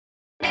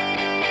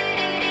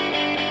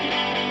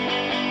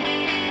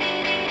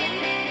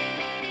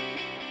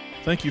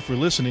Thank you for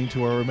listening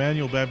to our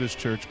Emmanuel Baptist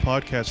Church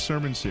podcast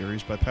sermon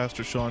series by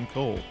Pastor Sean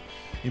Cole.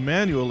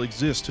 Emmanuel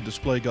exists to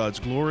display God's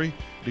glory,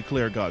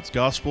 declare God's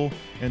gospel,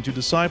 and to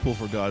disciple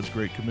for God's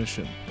Great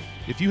Commission.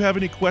 If you have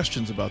any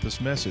questions about this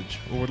message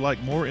or would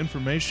like more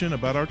information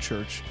about our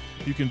church,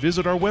 you can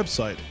visit our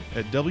website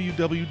at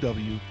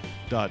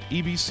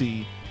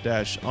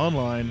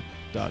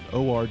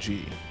www.ebc-online.org.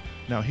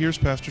 Now here's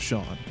Pastor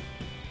Sean.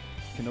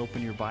 You can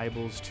open your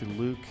Bibles to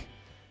Luke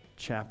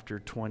chapter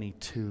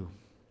 22.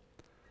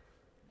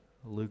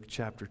 Luke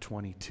chapter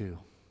 22.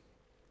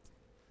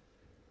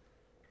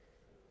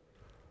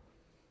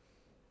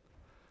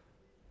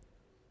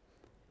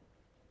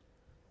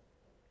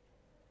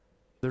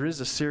 There is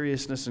a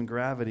seriousness and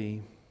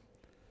gravity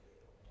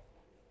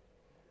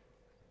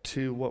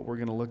to what we're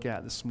going to look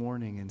at this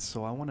morning, and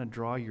so I want to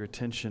draw your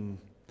attention,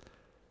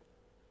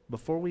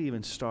 before we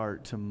even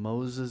start, to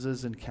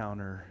Moses'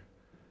 encounter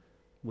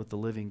with the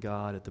living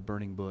God at the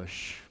burning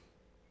bush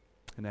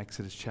in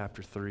Exodus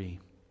chapter 3.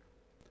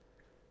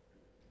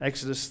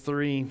 Exodus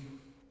 3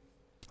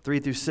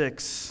 through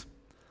 6.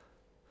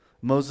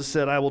 Moses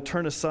said, "I will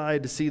turn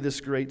aside to see this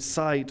great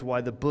sight,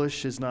 why the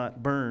bush is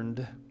not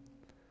burned."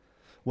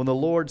 When the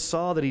Lord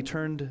saw that he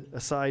turned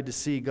aside to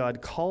see,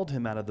 God called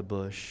him out of the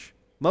bush.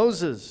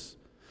 "Moses,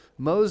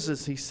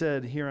 Moses," he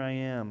said, "here I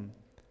am."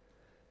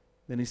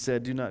 Then he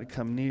said, "Do not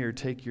come near.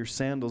 Take your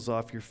sandals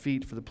off your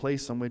feet, for the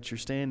place on which you're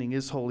standing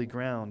is holy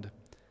ground."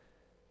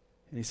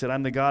 And he said,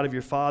 "I'm the God of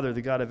your father,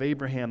 the God of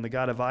Abraham, the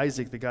God of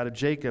Isaac, the God of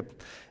Jacob."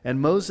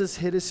 And Moses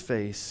hid his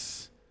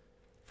face,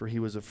 for he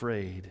was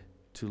afraid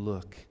to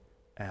look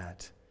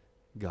at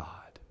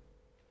God.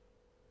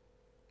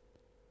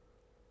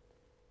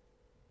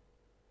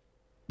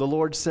 The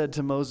Lord said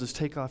to Moses,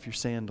 "Take off your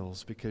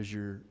sandals, because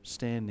you're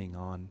standing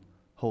on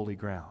holy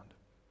ground."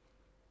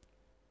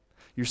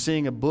 You're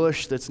seeing a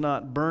bush that's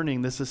not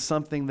burning. This is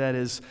something that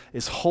is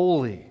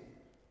holy,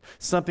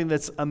 something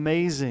that's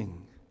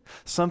amazing,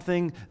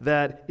 something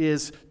that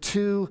is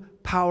too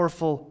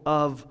powerful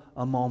of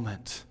a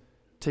moment.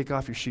 Take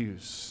off your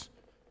shoes.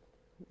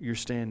 You're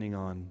standing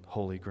on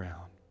holy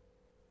ground.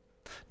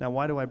 Now,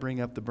 why do I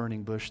bring up the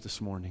burning bush this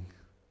morning?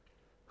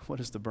 What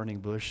does the burning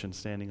bush and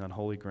standing on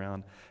holy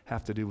ground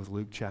have to do with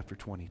Luke chapter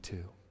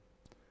 22?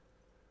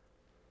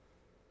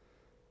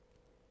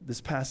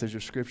 This passage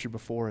of Scripture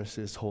before us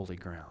is holy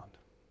ground.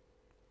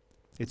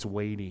 It's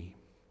weighty.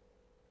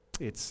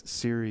 It's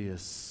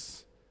serious.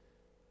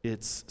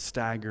 It's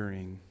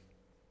staggering.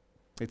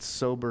 It's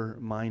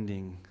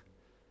sober-minding.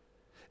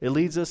 It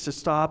leads us to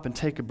stop and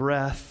take a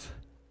breath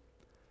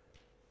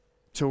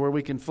to where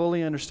we can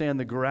fully understand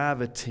the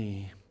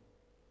gravity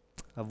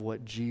of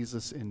what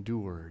Jesus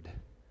endured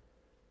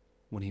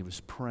when he was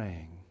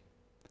praying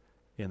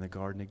in the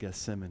Garden of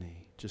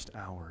Gethsemane just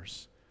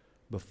hours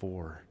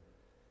before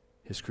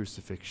his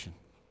crucifixion.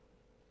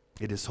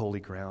 It is holy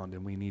ground,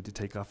 and we need to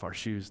take off our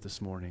shoes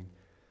this morning,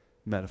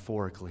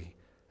 metaphorically,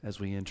 as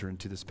we enter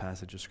into this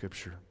passage of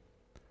Scripture.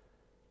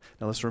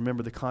 Now let's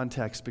remember the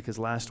context, because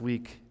last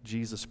week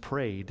Jesus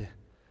prayed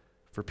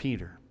for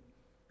Peter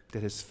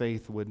that his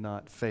faith would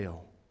not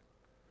fail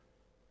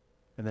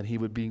and that he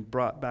would be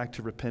brought back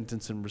to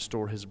repentance and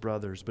restore his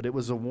brothers. But it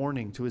was a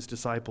warning to his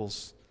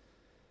disciples.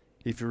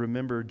 If you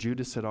remember,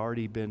 Judas had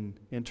already been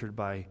entered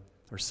by,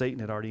 or Satan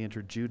had already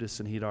entered Judas,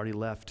 and he'd already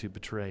left to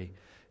betray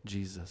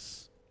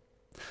Jesus.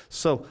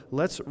 So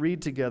let's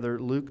read together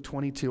Luke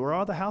 22. Are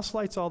all the house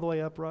lights all the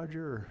way up,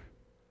 Roger? Or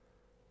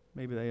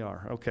maybe they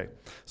are. Okay.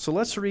 So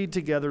let's read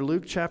together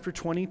Luke chapter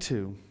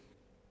 22,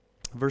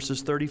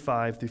 verses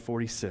 35 through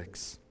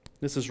 46.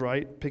 This is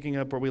right, picking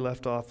up where we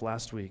left off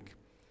last week.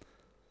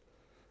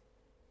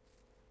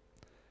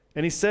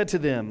 "And he said to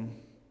them,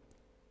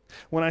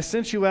 'When I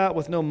sent you out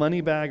with no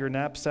money bag or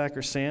knapsack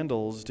or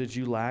sandals, did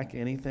you lack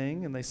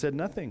anything?' And they said,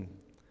 'Nothing.'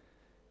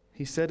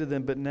 He said to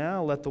them, 'But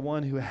now let the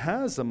one who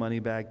has a money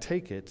bag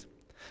take it,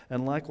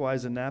 and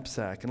likewise a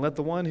knapsack. And let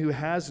the one who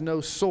has no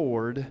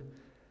sword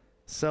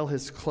sell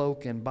his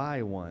cloak and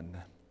buy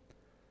one.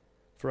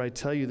 For I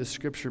tell you, the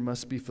scripture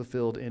must be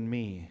fulfilled in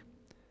me.'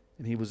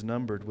 And he was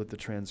numbered with the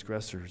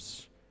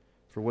transgressors.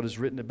 For what is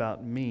written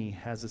about me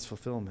has its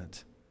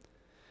fulfillment."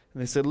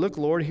 And they said, "Look,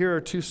 Lord, here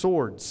are 2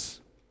 swords.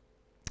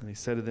 And he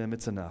said to them,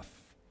 "It's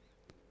enough."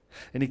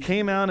 And he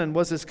came out, and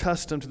was his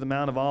custom, to the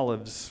Mount of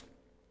Olives.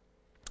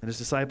 And his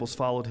disciples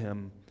followed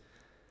him.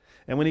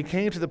 And when he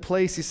came to the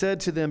place, he said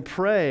to them,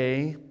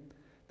 "Pray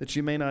that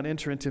you may not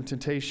enter into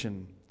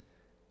temptation."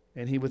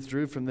 And he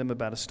withdrew from them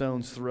about a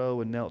stone's throw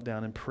and knelt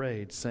down and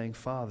prayed, saying,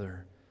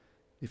 "Father,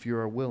 if you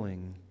are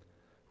willing,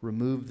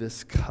 remove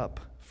this cup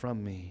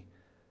from me.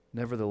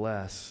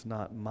 Nevertheless,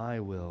 not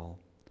my will,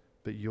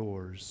 but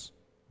yours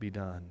be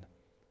done."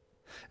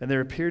 And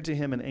there appeared to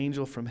him an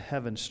angel from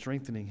heaven,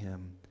 strengthening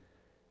him.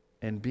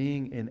 And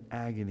being in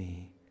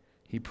agony,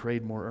 he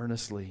prayed more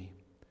earnestly.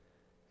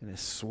 And his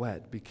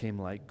sweat became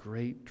like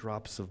great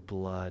drops of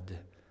blood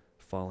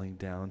falling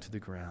down to the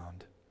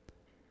ground.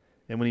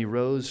 And when he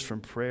rose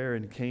from prayer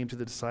and came to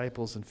the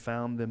disciples and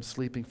found them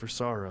sleeping for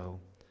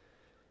sorrow,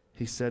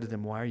 he said to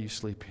them, "Why are you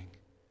sleeping?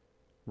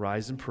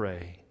 Rise and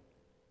pray,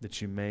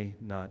 that you may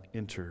not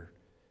enter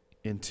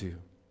into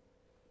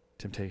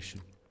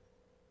temptation.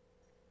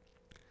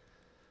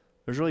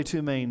 There's really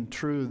two main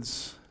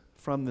truths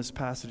from this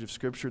passage of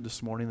Scripture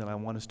this morning that I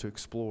want us to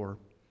explore.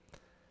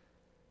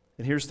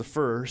 And here's the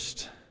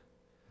first.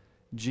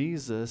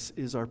 Jesus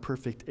is our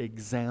perfect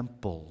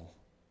example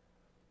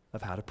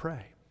of how to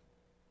pray.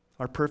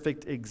 Our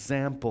perfect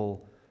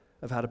example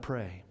of how to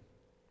pray.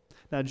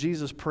 Now,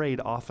 Jesus prayed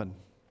often,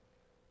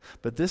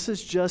 but this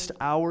is just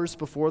hours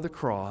before the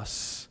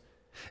cross,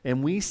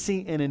 and we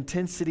see an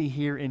intensity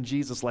here in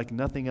Jesus like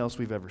nothing else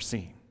we've ever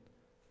seen.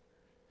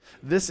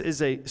 This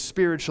is a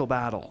spiritual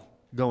battle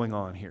going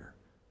on here.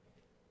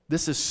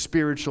 This is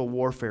spiritual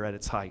warfare at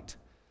its height.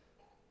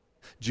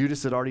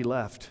 Judas had already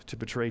left to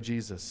betray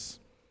Jesus.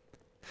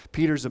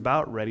 Peter's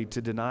about ready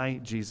to deny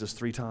Jesus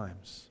 3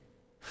 times.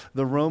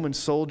 The Roman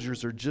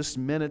soldiers are just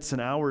minutes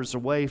and hours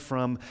away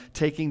from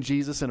taking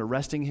Jesus and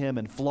arresting him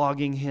and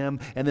flogging him,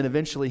 and then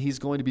eventually he's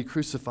going to be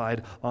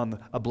crucified on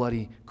a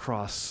bloody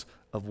cross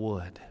of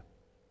wood.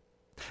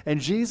 And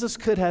Jesus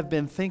could have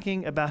been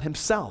thinking about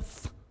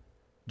himself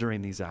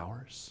during these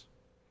hours.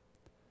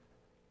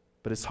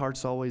 But his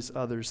heart's always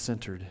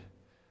others-centered,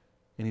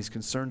 and he's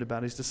concerned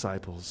about his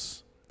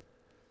disciples.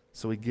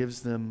 So he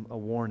gives them a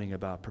warning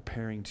about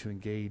preparing to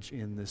engage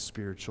in this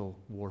spiritual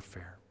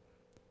warfare.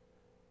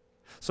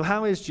 So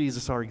how is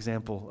Jesus our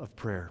example of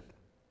prayer?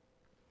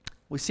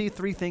 We see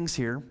 3 things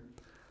here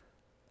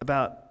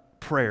about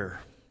prayer.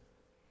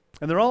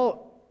 And they're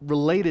all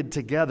related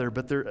together,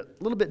 but they're a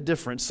little bit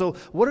different. So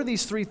what are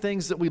these 3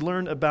 things that we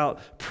learn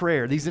about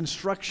prayer, these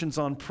instructions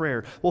on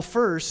prayer? Well,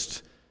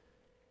 first,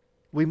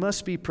 we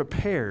must be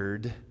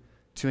prepared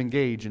to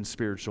engage in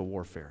spiritual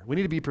warfare. We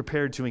need to be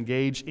prepared to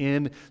engage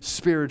in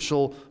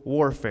spiritual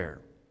warfare.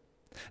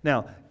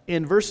 Now,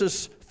 in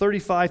verses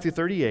 35 through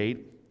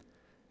 38,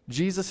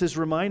 Jesus is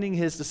reminding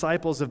his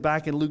disciples of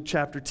back in Luke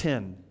chapter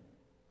 10,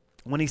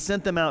 when he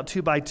sent them out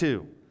 2 by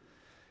 2.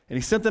 And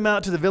he sent them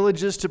out to the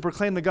villages to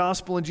proclaim the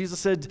gospel, and Jesus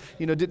said,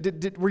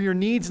 were your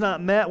needs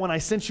not met when I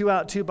sent you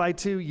out 2 by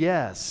 2?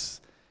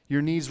 Yes,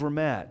 your needs were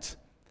met.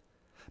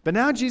 But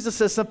now Jesus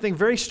says something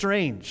very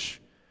strange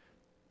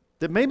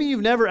that maybe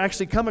you've never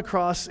actually come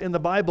across in the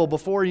Bible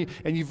before,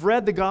 and you've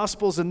read the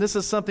Gospels, and this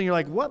is something you're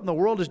like, what in the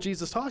world is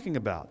Jesus talking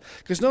about?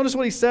 Because notice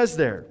what he says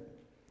there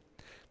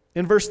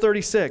in verse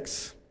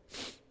 36.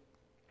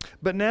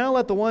 But now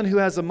let the one who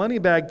has a money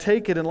bag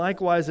take it, and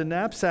likewise a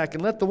knapsack,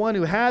 and let the one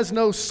who has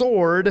no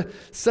sword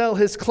sell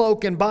his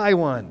cloak and buy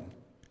one.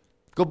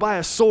 Go buy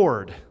a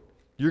sword.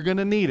 You're going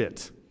to need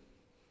it.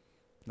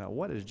 Now,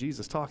 what is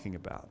Jesus talking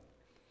about?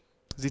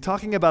 Is he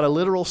talking about a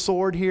literal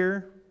sword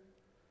here?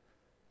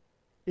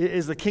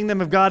 Is the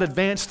kingdom of God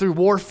advanced through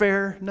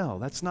warfare? No,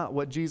 that's not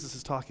what Jesus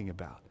is talking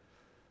about.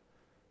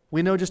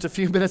 We know just a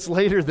few minutes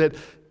later that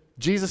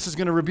Jesus is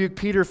going to rebuke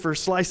Peter for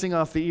slicing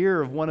off the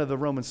ear of one of the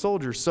Roman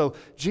soldiers. So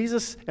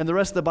Jesus and the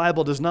rest of the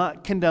Bible does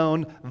not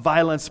condone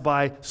violence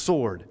by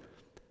sword.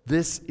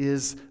 This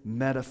is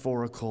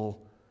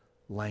metaphorical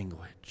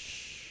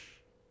language.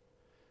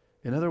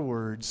 In other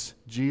words,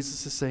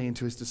 Jesus is saying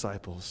to his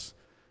disciples,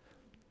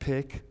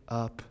 pick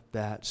up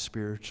that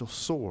spiritual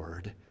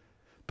sword,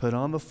 put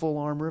on the full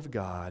armor of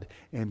God,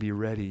 and be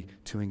ready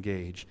to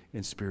engage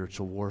in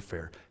spiritual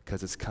warfare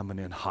because it's coming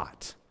in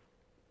hot.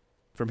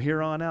 From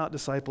here on out,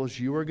 disciples,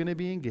 you are going to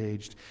be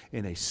engaged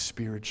in a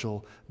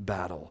spiritual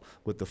battle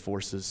with the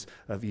forces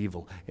of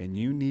evil. And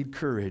you need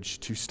courage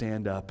to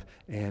stand up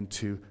and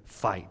to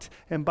fight.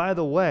 And by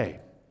the way,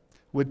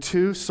 would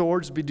 2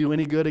 swords do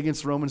any good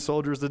against Roman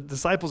soldiers? The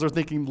disciples are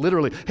thinking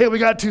literally, hey, we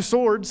got 2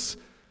 swords.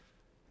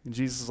 And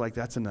Jesus is like,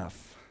 that's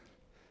enough.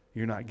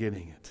 You're not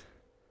getting it.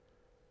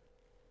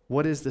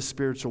 What is the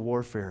spiritual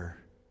warfare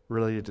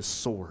related to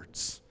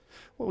swords?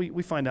 Well,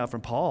 we find out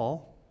from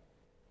Paul.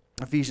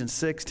 Ephesians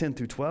 6, 10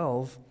 through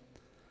 12.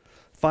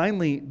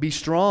 Finally, be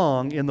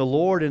strong in the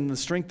Lord and in the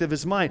strength of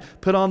his might.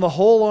 Put on the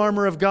whole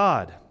armor of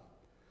God,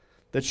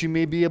 that you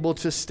may be able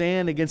to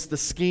stand against the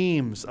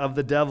schemes of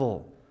the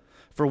devil.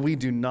 For we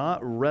do not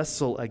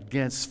wrestle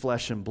against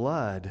flesh and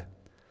blood,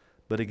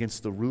 but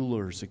against the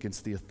rulers,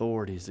 against the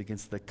authorities,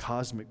 against the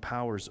cosmic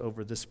powers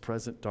over this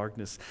present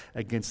darkness,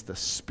 against the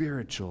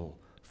spiritual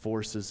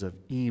forces of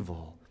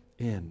evil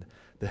in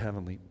the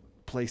heavenly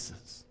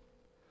places.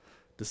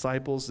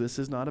 Disciples, this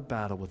is not a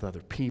battle with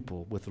other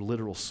people with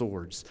literal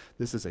swords.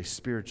 This is a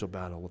spiritual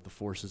battle with the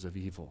forces of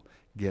evil.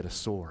 Get a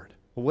sword.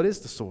 Well, what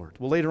is the sword?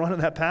 Well, later on in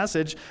that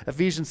passage,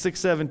 Ephesians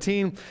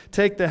 6:17,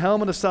 take the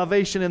helmet of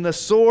salvation and the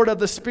sword of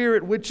the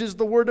Spirit, which is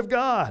the Word of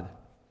God.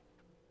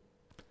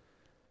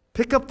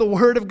 Pick up the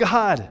Word of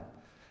God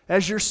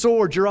as your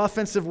sword, your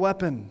offensive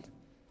weapon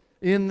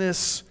in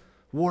this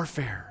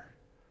warfare.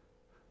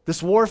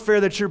 This warfare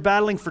that you're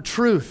battling for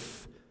truth.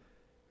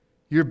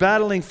 You're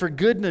battling for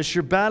goodness.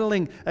 You're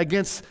battling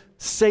against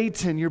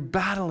Satan. You're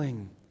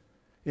battling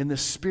in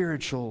this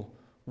spiritual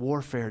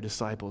warfare,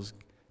 disciples.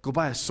 Go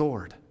buy a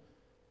sword.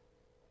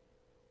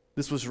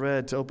 This was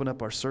read to open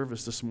up our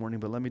service this morning,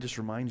 but let me just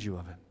remind you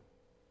of it.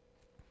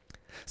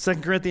 2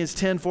 Corinthians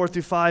 10, 4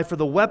 through 5, for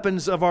the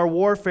weapons of our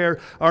warfare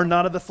are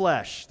not of the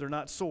flesh. They're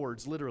not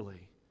swords,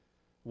 literally.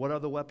 What are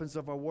the weapons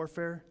of our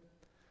warfare?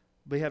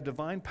 They have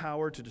divine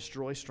power to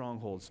destroy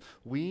strongholds.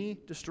 We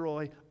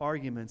destroy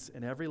arguments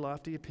and every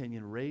lofty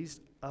opinion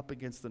raised up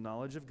against the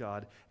knowledge of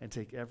God and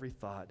take every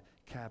thought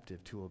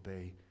captive to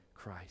obey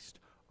Christ.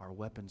 Our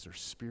weapons are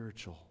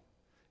spiritual.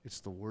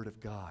 It's the Word of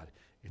God.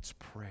 It's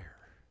prayer.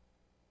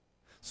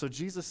 So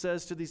Jesus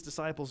says to these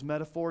disciples,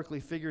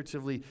 metaphorically,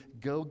 figuratively,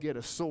 go get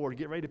a sword.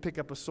 Get ready to pick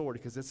up a sword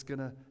because it's going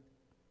to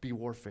be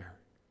warfare.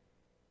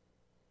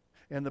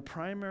 And the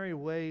primary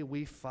way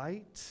we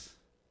fight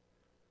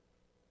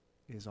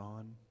is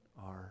on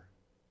our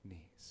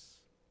knees.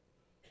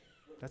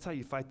 That's how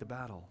you fight the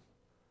battle,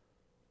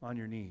 on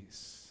your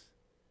knees,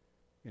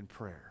 in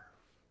prayer.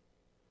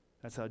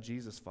 That's how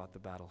Jesus fought the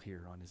battle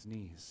here, on his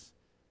knees,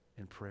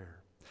 in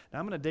prayer. Now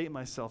I'm going to date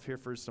myself here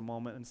for just a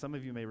moment, and some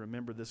of you may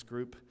remember this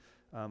group.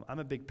 I'm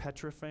a big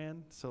Petra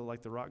fan, so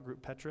like the rock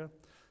group Petra.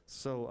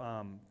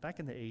 So back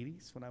in the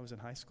 80s when I was in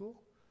high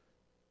school,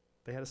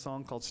 they had a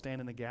song called Stand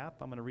in the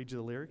Gap. I'm going to read you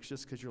the lyrics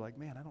just because you're like,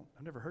 man,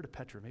 I've never heard of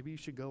Petra. Maybe you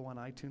should go on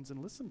iTunes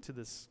and listen to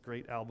this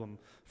great album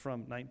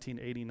from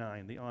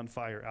 1989, the On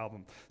Fire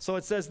album. So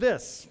it says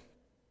this: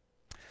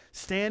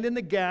 stand in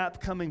the gap,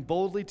 coming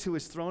boldly to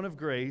his throne of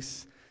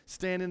grace.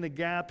 Stand in the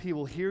gap, he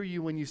will hear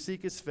you when you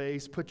seek his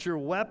face. Put your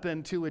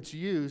weapon to its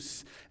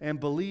use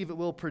and believe it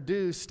will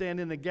produce. Stand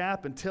in the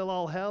gap until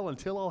all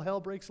hell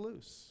breaks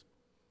loose.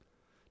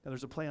 Now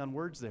there's a play on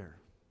words there.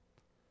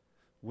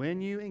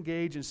 When you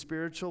engage in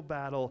spiritual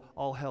battle,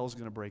 all hell's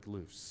going to break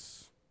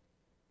loose.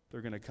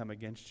 They're going to come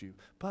against you.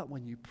 But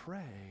when you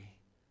pray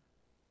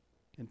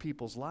in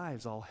people's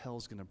lives, all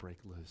hell's going to break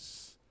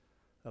loose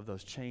of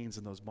those chains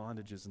and those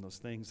bondages and those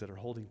things that are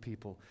holding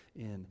people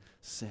in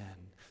sin.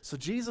 So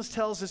Jesus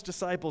tells his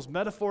disciples,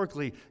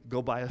 metaphorically,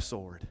 go buy a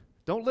sword.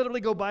 Don't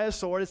literally go buy a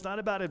sword. It's not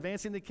about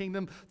advancing the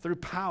kingdom through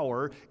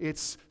power.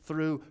 It's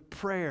through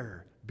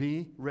prayer.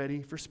 Be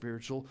ready for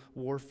spiritual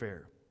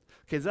warfare.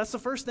 Okay, that's the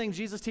first thing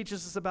Jesus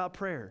teaches us about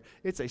prayer.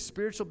 It's a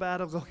spiritual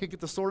battle. Go get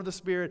the sword of the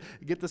Spirit,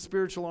 get the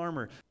spiritual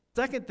armor.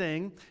 Second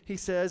thing he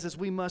says is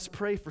we must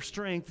pray for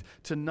strength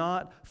to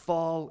not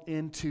fall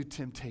into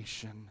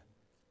temptation.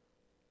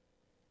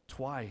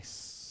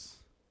 Twice.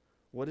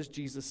 What does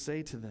Jesus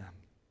say to them?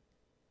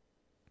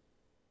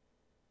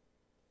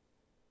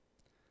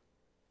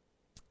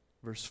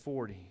 Verse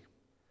 40.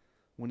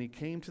 When he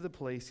came to the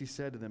place, he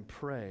said to them,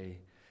 pray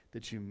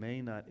that you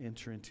may not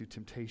enter into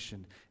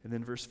temptation. And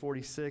then verse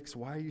 46,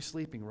 why are you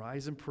sleeping?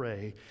 Rise and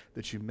pray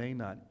that you may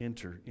not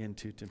enter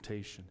into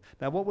temptation.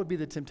 Now, what would be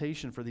the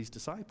temptation for these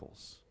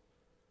disciples?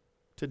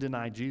 To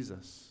deny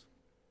Jesus,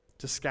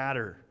 to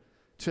scatter,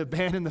 to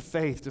abandon the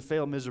faith, to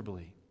fail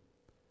miserably.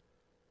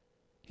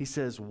 He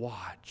says,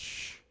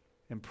 watch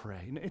and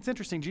pray. And it's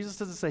interesting, Jesus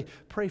doesn't say,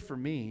 pray for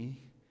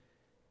me.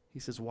 He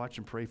says, watch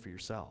and pray for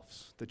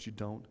yourselves, that you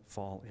don't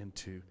fall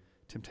into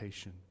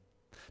temptation.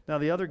 Now,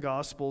 the other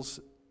Gospels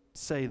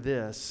say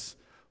this: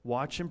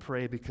 watch and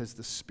pray because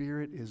the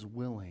spirit is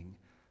willing,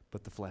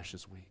 but the flesh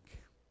is weak.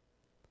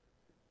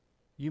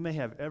 You may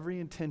have every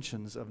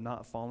intentions of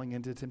not falling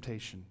into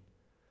temptation,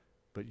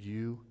 but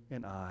you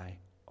and I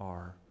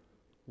are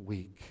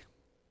weak.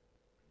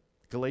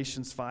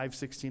 Galatians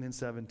 5:16 and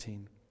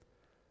 17.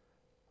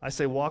 I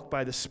say, walk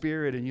by the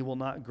Spirit, and you will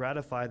not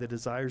gratify the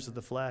desires of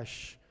the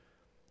flesh.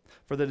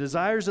 For the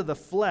desires of the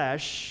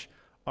flesh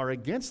are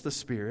against the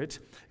Spirit,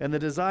 and the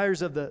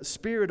desires of the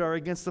Spirit are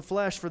against the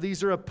flesh, for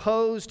these are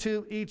opposed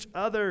to each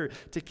other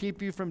to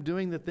keep you from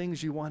doing the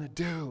things you want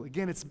to do.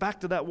 Again, it's back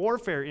to that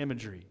warfare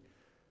imagery.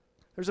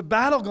 There's a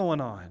battle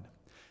going on.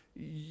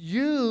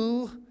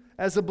 You,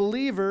 as a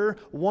believer,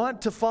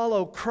 want to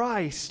follow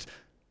Christ.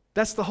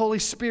 That's the Holy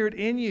Spirit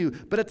in you.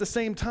 But at the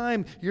same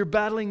time, you're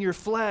battling your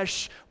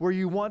flesh where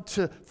you want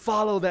to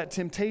follow that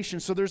temptation.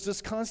 So there's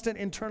this constant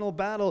internal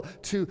battle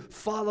to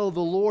follow the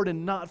Lord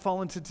and not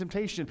fall into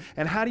temptation.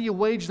 And how do you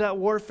wage that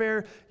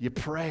warfare? You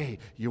pray,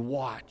 you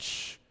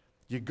watch,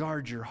 you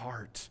guard your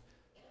heart.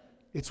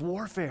 It's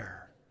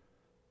warfare.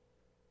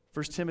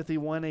 1 Timothy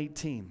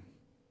 1:18.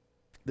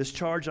 This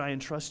charge I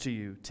entrust to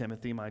you,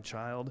 Timothy, my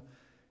child,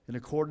 in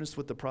accordance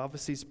with the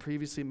prophecies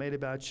previously made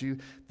about you,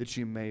 that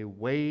you may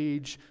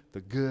wage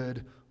the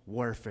good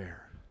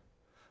warfare.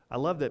 I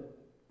love that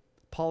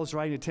Paul is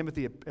writing to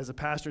Timothy as a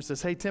pastor and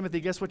says, hey, Timothy,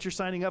 guess what you're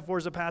signing up for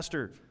as a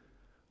pastor?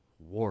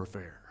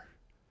 Warfare.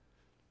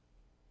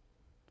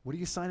 What are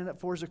you signing up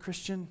for as a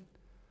Christian?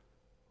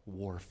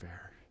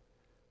 Warfare.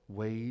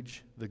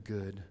 Wage the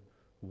good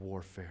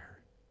warfare.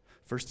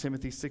 1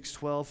 Timothy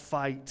 6:12,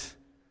 fight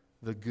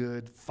the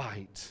good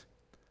fight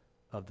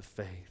of the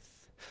faith.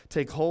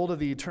 Take hold of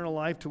the eternal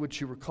life to which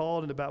you were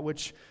called and about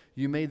which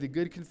you made the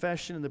good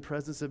confession in the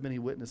presence of many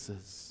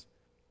witnesses.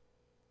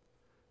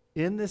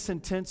 In this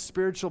intense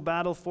spiritual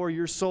battle for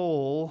your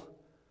soul,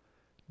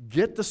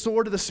 get the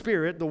sword of the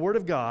Spirit, the Word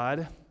of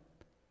God,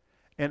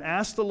 and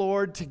ask the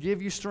Lord to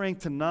give you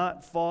strength to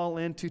not fall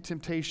into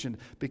temptation,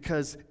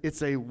 because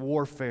it's a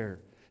warfare.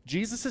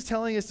 Jesus is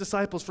telling his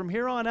disciples, from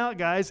here on out,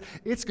 guys,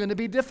 it's going to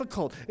be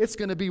difficult. It's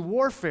going to be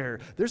warfare.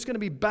 There's going to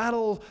be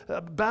battle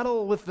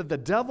with the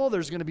devil.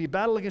 There's going to be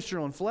battle against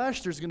your own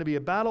flesh. There's going to be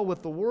a battle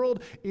with the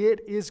world.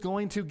 It is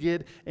going to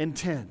get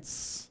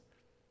intense.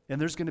 And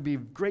there's going to be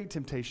great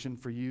temptation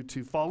for you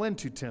to fall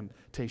into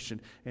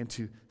temptation and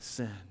to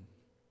sin.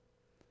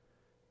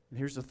 And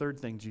here's the third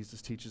thing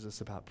Jesus teaches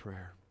us about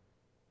prayer.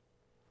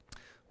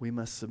 We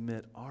must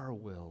submit our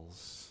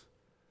wills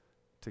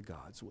to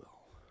God's will.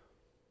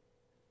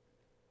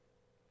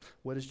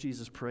 What does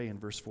Jesus pray in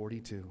verse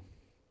 42?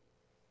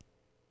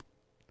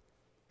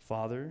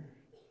 Father,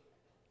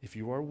 if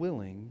you are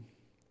willing,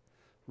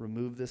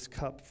 remove this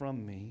cup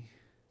from me.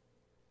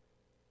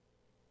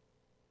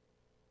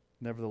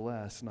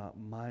 Nevertheless, not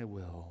my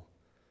will,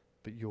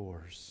 but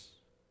yours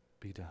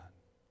be done.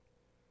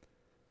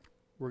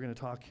 We're going to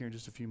talk here in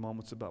just a few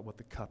moments about what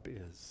the cup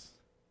is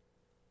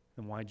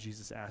and why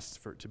Jesus asked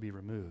for it to be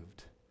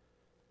removed.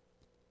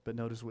 But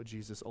notice what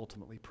Jesus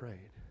ultimately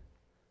prayed.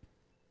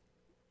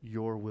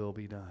 Your will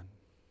be done.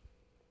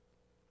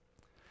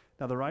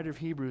 Now, the writer of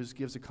Hebrews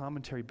gives a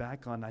commentary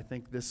back on, I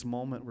think, this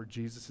moment where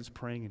Jesus is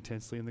praying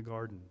intensely in the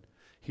garden.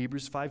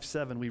 Hebrews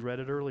 5:7, we read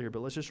it earlier,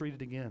 but let's just read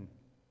it again.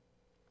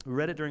 We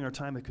read it during our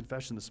time of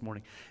confession this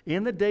morning.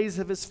 In the days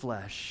of his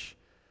flesh,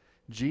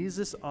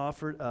 Jesus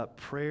offered up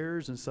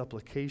prayers and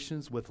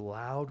supplications with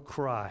loud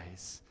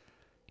cries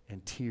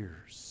and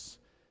tears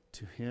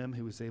to him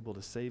who was able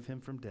to save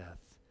him from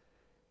death,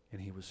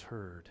 and he was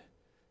heard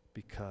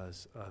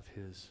because of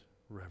his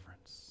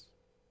reverence.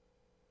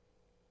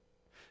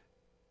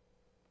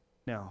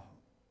 Now,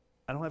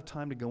 I don't have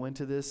time to go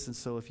into this, and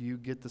so if you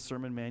get the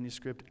sermon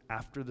manuscript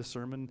after the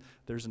sermon,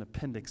 there's an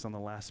appendix on the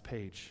last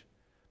page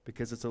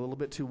because it's a little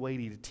bit too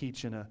weighty to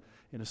teach in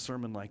a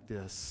sermon like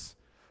this.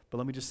 But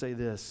let me just say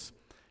this.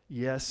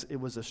 Yes, it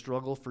was a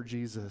struggle for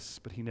Jesus,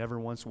 but he never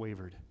once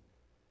wavered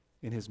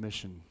in his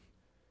mission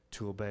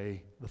to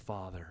obey the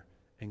Father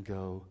and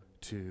go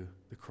to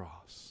the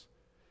cross.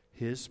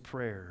 His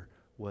prayer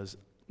was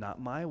not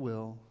my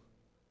will,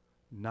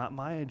 not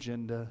my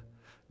agenda,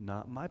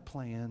 not my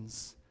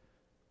plans,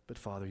 but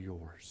Father,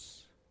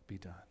 yours be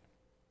done.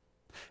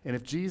 And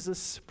if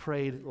Jesus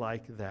prayed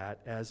like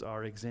that as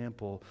our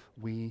example,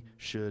 we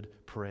should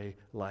pray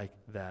like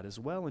that as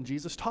well. And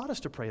Jesus taught us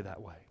to pray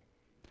that way.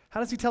 How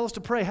does he tell us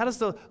to pray? How does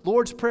the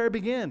Lord's Prayer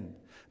begin?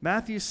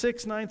 Matthew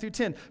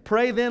 6:9-10.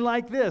 Pray then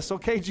like this.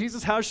 Okay,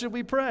 Jesus, how should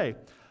we pray?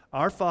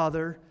 Our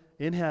Father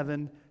in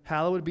heaven,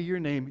 hallowed be your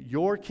name.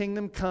 Your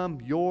kingdom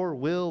come, your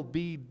will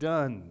be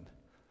done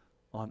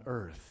on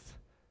earth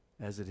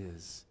as it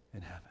is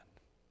in heaven.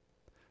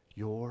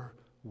 Your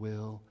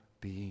will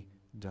be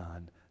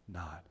done,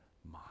 not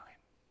mine.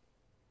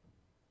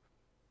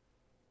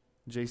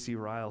 J.C.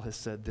 Ryle has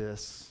said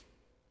this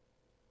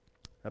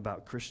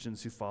about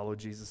Christians who follow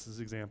Jesus'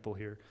 example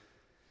here.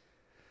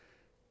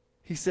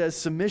 He says,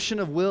 submission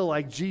of will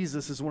like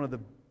Jesus is one of the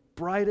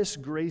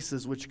brightest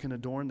graces which can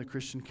adorn the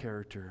Christian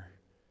character.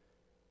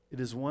 It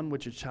is one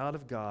which a child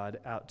of God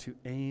ought to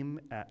aim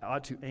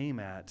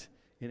at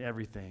in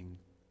everything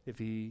if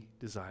he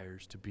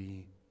desires to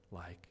be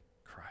like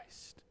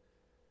Christ.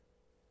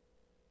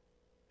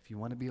 If you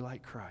want to be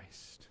like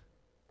Christ,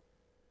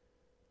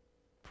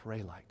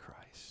 pray like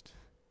Christ.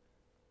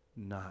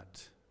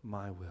 Not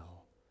my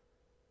will,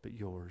 but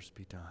yours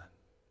be done.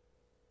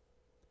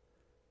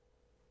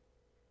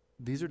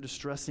 These are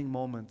distressing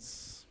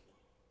moments.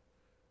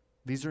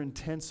 These are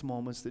intense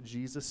moments that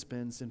Jesus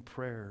spends in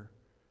prayer.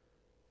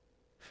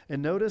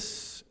 And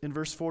notice in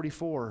verse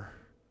 44,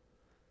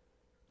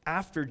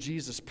 after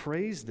Jesus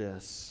prays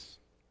this,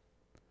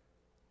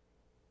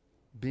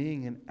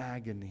 being in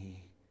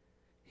agony,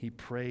 he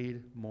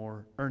prayed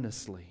more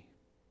earnestly,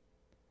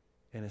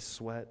 and his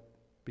sweat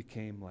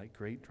became like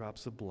great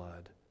drops of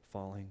blood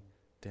falling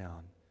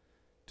down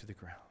to the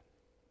ground.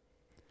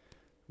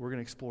 We're going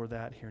to explore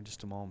that here in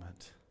just a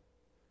moment.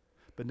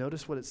 But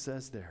notice what it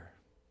says there.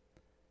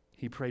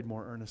 He prayed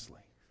more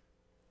earnestly.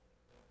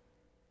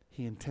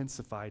 He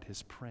intensified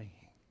his praying.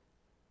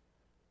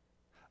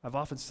 I've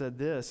often said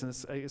this, and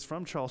it's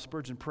from Charles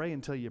Spurgeon, pray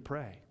until you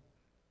pray.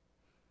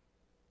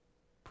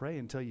 Pray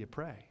until you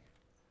pray.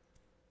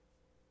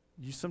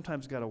 You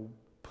sometimes got to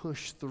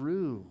push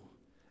through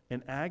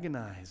and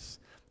agonize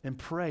and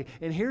pray.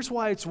 And here's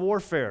why it's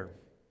warfare.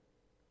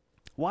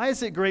 Why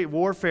is it great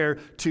warfare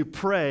to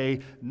pray,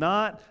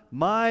 not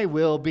my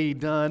will be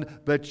done,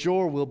 but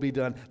your will be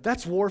done?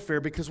 That's warfare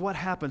because what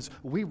happens?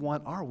 We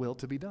want our will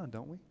to be done,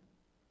 don't we?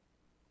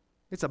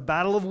 It's a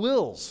battle of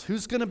wills.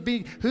 Who's going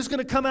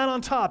to come out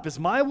on top? Is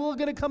my will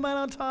going to come out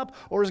on top,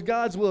 or is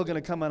God's will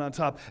going to come out on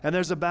top? And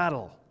there's a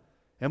battle.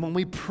 And when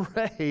we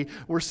pray,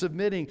 we're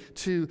submitting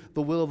to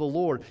the will of the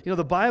Lord. You know,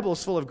 the Bible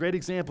is full of great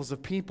examples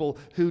of people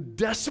who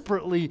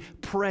desperately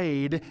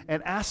prayed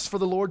and asked for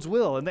the Lord's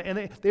will.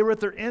 And they were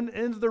at their end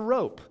of the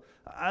rope.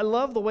 I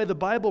love the way the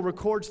Bible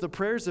records the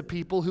prayers of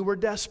people who were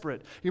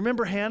desperate. You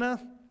remember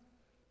Hannah?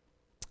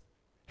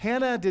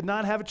 Hannah did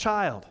not have a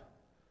child.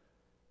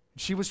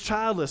 She was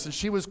childless, and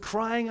she was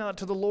crying out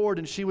to the Lord,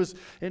 and she was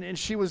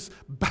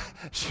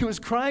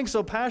crying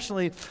so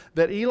passionately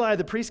that Eli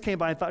the priest came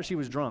by and thought she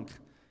was drunk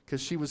because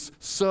she was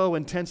so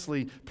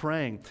intensely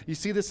praying. You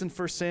see this in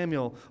 1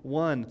 Samuel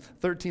 1,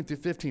 13 through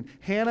 15.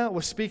 Hannah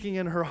was speaking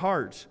in her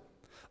heart.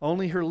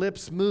 Only her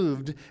lips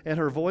moved, and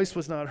her voice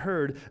was not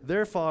heard.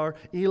 Therefore,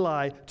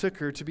 Eli took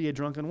her to be a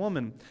drunken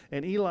woman.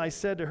 And Eli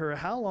said to her,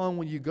 "How long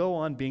will you go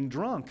on being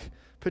drunk?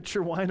 Put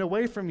your wine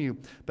away from you."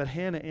 But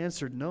Hannah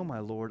answered, "No, my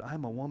Lord, I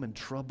am a woman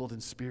troubled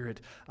in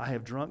spirit. I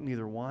have drunk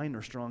neither wine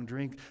nor strong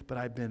drink, but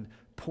I've been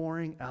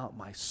pouring out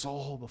my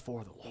soul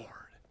before the Lord."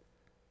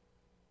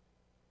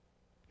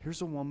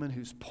 Here's a woman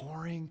who's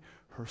pouring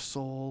her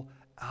soul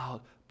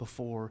out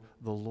before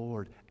the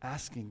Lord,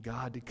 asking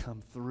God to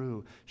come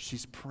through.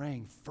 She's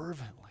praying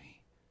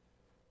fervently.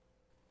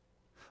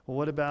 Well,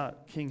 what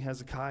about King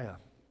Hezekiah?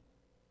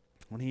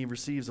 When he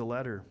receives a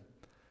letter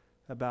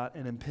about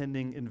an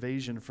impending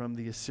invasion from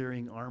the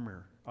Assyrian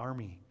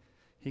army,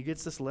 he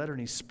gets this letter and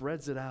he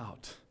spreads it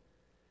out.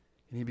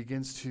 And he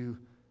begins to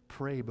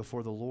pray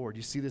before the Lord.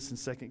 You see this in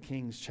 2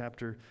 Kings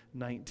chapter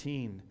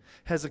 19.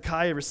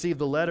 Hezekiah received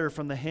the letter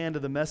from the hand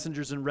of the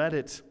messengers and read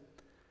it.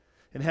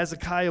 And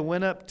Hezekiah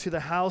went up to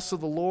the house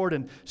of the Lord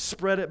and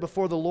spread it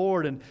before the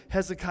Lord. And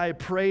Hezekiah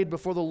prayed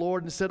before the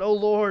Lord and said, "O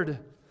Lord,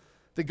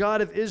 the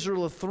God of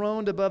Israel,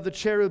 enthroned above the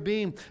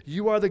cherubim,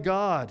 you are the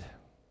God,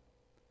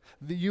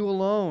 you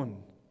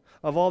alone,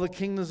 of all the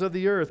kingdoms of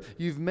the earth.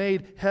 You've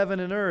made heaven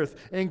and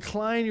earth.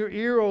 Incline your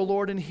ear, O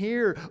Lord, and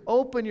hear.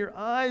 Open your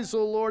eyes,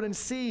 O Lord, and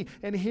see,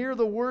 and hear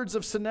the words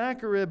of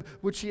Sennacherib,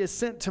 which he has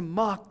sent to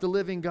mock the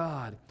living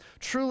God.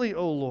 Truly,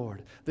 O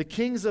Lord, the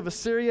kings of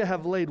Assyria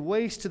have laid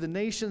waste to the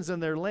nations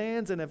and their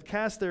lands, and have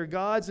cast their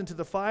gods into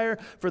the fire,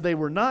 for they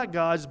were not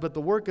gods, but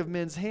the work of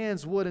men's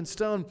hands, wood and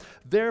stone.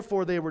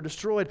 Therefore they were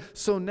destroyed.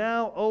 So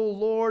now, O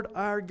Lord,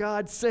 our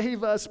God,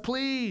 save us,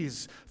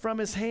 please, from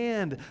his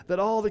hand, that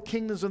all the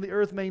kingdoms of the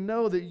earth may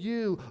know that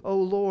you, O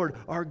Lord,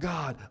 are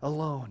God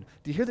alone."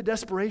 Do you hear the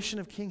desperation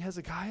of King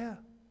Hezekiah?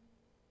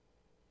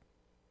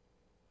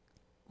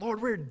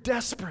 Lord, we're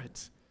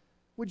desperate.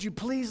 Would you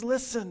please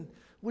listen?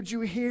 Would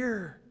you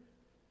hear?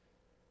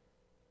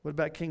 What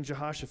about King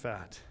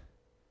Jehoshaphat?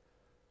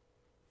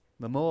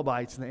 The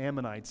Moabites and the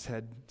Ammonites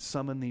had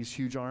summoned these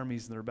huge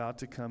armies, and they're about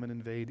to come and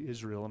invade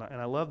Israel. And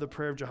I love the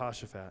prayer of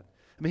Jehoshaphat.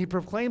 I mean, he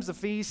proclaims a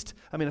fast.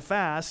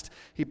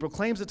 He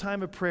proclaims a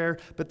time of prayer,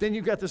 but then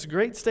you've got this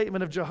great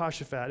statement of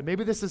Jehoshaphat. And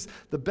maybe this is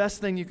the best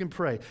thing you can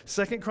pray.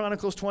 2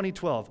 Chronicles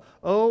 20:12.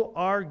 "O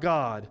our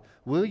God,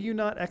 will you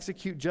not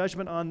execute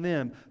judgment on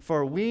them?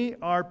 For we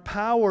are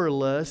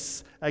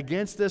powerless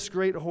against this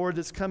great horde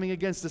that's coming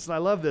against us." And I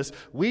love this.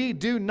 "We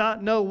do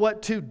not know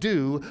what to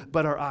do,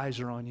 but our eyes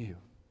are on you."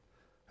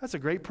 That's a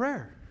great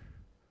prayer.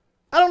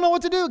 I don't know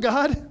what to do,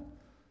 God,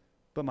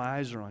 but my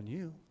eyes are on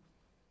you.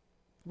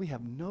 We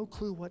have no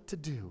clue what to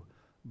do,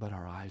 but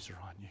our eyes are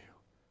on you.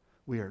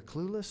 We are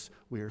clueless.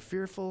 We are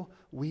fearful.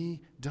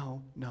 We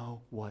don't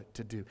know what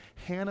to do.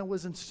 Hannah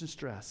was in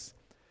distress.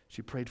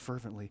 She prayed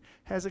fervently.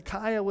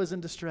 Hezekiah was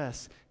in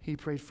distress. He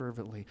prayed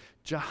fervently.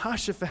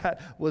 Jehoshaphat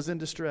was in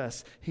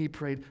distress. He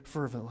prayed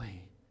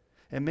fervently.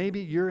 And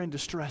maybe you're in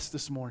distress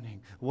this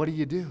morning. What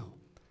do?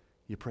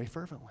 You pray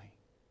fervently.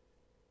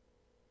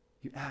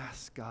 You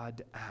ask God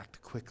to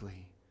act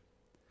quickly.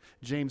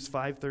 James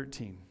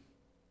 5:13.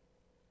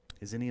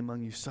 "Is any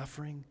among you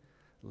suffering?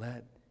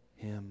 Let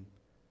him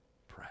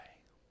pray."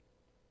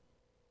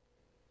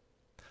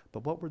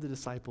 But what were the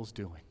disciples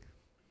doing?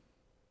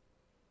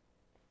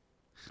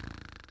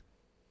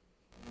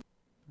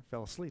 They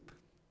fell asleep.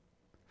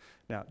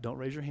 Now, don't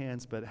raise your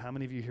hands, but how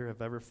many of you here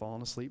have ever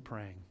fallen asleep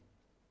praying?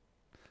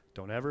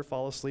 Don't ever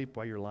fall asleep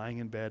while you're lying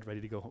in bed ready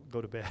to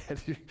go to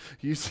bed. You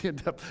usually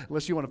end up,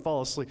 unless you want to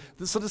fall asleep.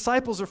 So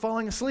disciples are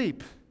falling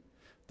asleep.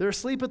 They're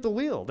asleep at the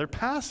wheel. They're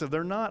passive.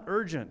 They're not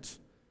urgent.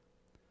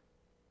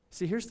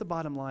 See, here's the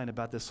bottom line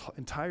about this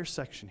entire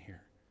section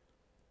here.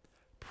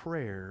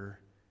 Prayer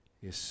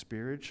is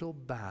spiritual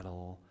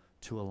battle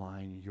to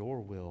align your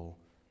will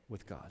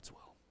with God's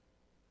will.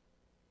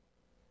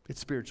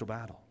 It's spiritual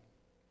battle.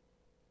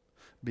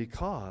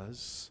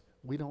 Because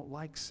we don't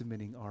like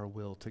submitting our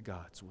will to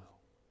God's will.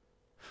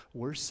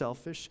 We're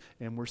selfish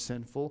and we're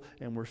sinful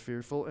and we're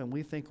fearful and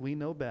we think we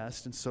know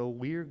best, and so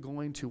we're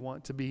going to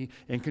want to be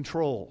in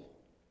control.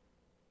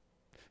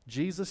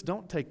 Jesus,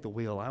 don't take the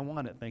wheel. I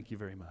want it. Thank you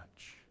very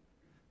much.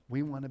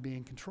 We want to be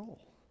in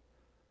control.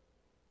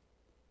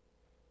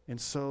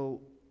 And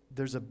so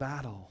there's a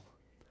battle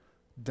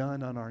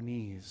done on our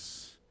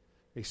knees,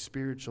 a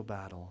spiritual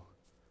battle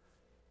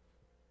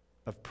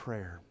of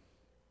prayer.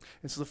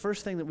 And so the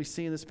first thing that we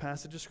see in this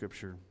passage of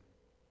Scripture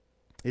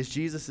is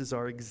Jesus is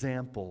our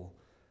example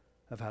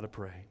of how to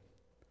pray.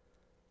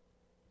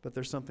 But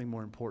there's something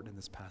more important in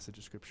this passage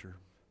of Scripture,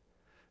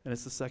 and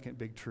it's the second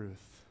big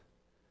truth.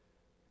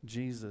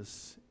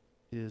 Jesus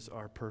is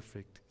our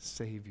perfect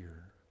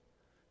Savior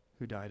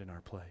who died in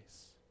our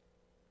place.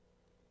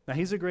 Now,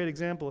 he's a great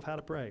example of how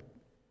to pray.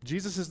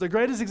 Jesus is the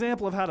greatest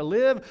example of how to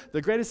live,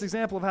 the greatest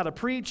example of how to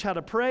preach, how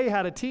to pray,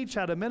 how to teach,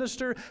 how to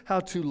minister, how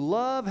to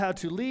love, how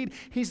to lead.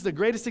 He's the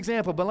greatest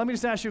example. But let me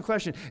just ask you a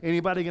question.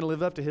 Anybody going to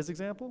live up to his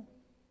example?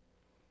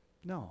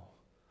 No.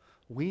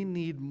 We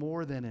need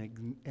more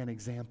than an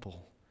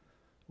example.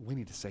 We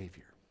need a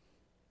Savior.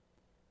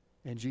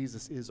 And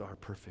Jesus is our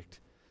perfect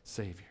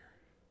Savior.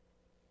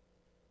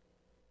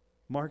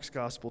 Mark's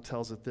gospel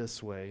tells it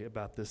this way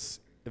about this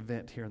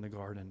event here in the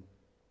garden.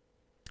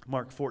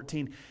 Mark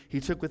 14, he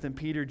took with him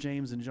Peter,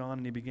 James, and John,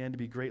 and he began to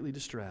be greatly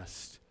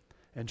distressed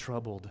and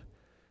troubled.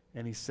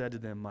 And he said to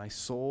them, "My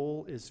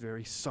soul is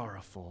very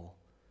sorrowful,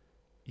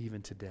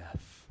 even to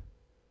death.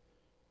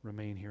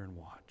 Remain here and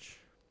watch."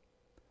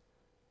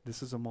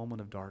 This is a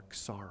moment of dark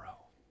sorrow.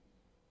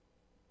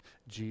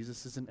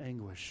 Jesus is in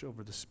anguish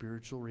over the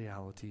spiritual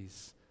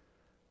realities,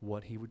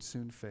 what he would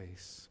soon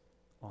face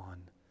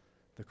on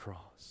the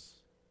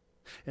cross.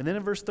 And then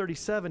in verse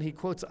 37, he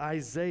quotes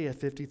Isaiah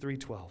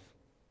 53:12.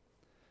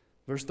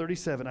 Verse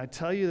 37, "I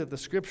tell you that the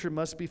scripture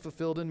must be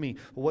fulfilled in me."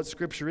 Well, what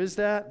scripture is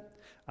that?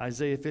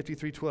 Isaiah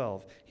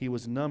 53:12. "He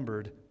was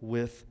numbered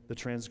with the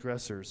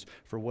transgressors,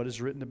 for what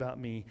is written about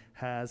me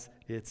has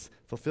its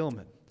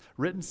fulfillment."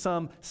 Written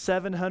some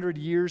 700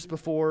 years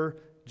before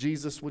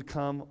Jesus would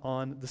come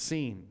on the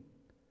scene.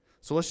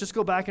 So let's just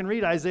go back and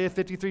read Isaiah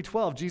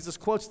 53:12. Jesus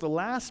quotes the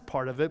last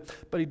part of it,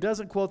 but he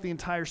doesn't quote the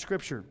entire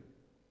scripture.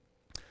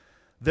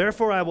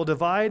 "Therefore I will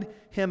divide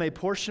him a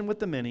portion with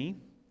the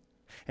many,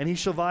 and he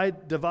shall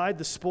divide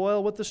the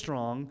spoil with the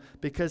strong,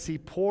 because he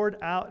poured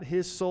out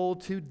his soul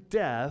to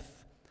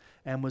death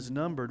and was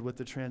numbered with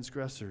the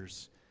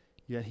transgressors.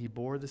 Yet he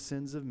bore the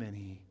sins of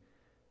many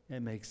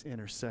and makes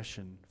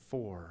intercession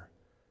for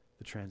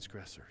the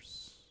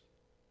transgressors."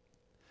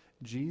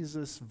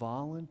 Jesus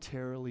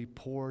voluntarily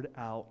poured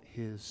out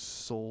his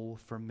soul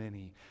for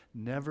many.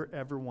 Never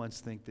ever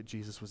once think that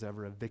Jesus was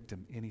ever a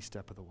victim any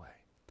step of the way.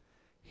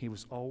 He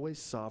was always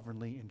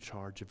sovereignly in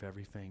charge of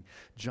everything.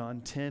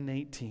 John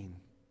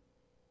 10:18.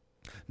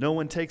 "No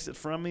one takes it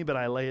from me, but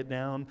I lay it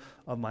down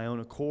of my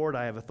own accord.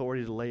 I have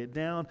authority to lay it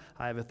down.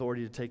 I have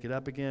authority to take it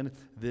up again.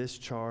 This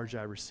charge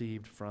I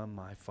received from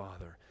my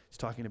Father." He's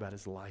talking about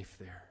his life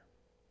there.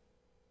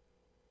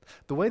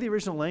 The way the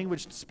original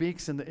language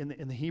speaks in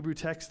the Hebrew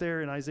text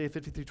there in Isaiah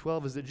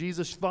 53:12 is that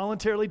Jesus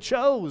voluntarily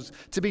chose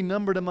to be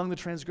numbered among the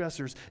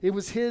transgressors. It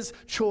was his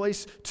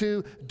choice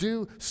to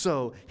do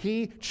so.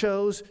 He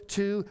chose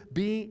to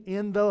be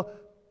in the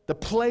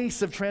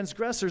place of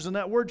transgressors. And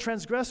that word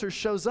transgressor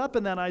shows up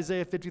in that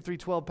Isaiah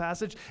 53:12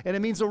 passage, and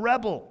it means a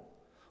rebel,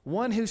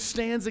 one who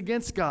stands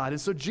against God. And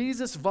so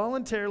Jesus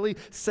voluntarily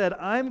said,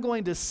 "I'm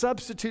going to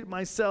substitute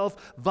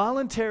myself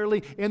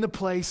voluntarily in the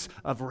place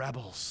of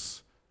rebels.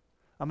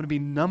 I'm going to be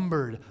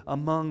numbered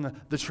among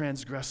the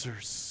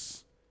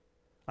transgressors.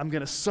 I'm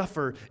going to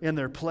suffer in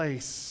their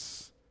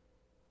place."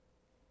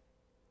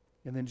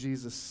 And then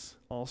Jesus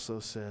also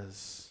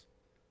says,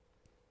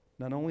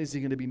 not only is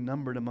he going to be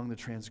numbered among the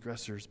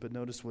transgressors, but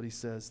notice what he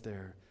says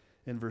there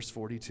in verse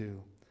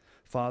 42.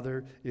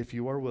 "Father, if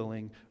you are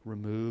willing,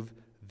 remove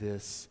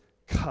this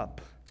cup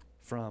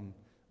from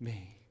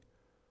me."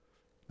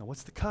 Now,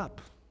 what's the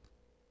cup?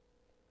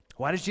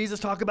 Why does Jesus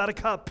talk about a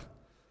cup?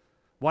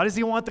 Why does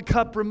he want the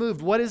cup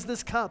removed? What is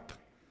this cup?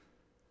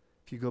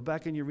 If you go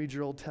back and you read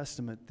your Old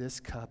Testament, this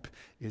cup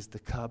is the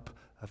cup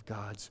of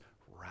God's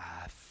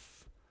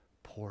wrath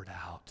poured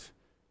out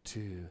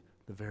to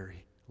the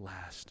very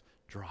last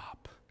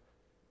drop.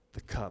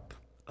 The cup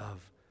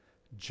of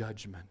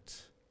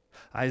judgment.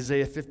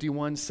 Isaiah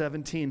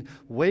 51:17,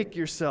 wake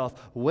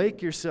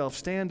yourself,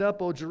 stand up,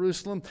 O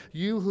Jerusalem,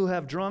 you who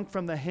have drunk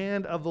from the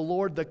hand of the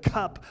Lord the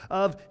cup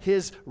of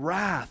his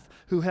wrath,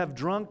 who have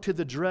drunk to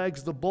the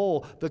dregs the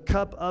bowl, the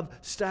cup of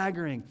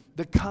staggering,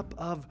 the cup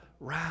of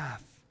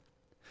wrath.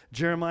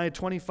 Jeremiah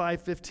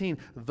 25:15,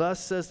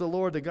 thus says the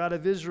Lord, the God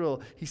of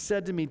Israel, he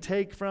said to me,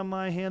 take from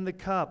my hand the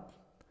cup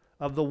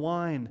of the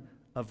wine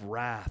of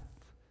wrath,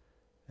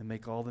 and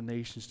make all the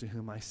nations to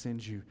whom I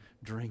send you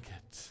drink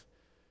it.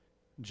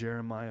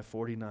 Jeremiah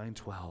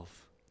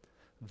 49:12,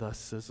 thus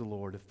says the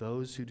Lord, if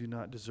those who do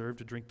not deserve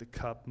to drink the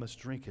cup must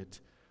drink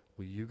it,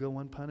 will you go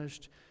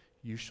unpunished?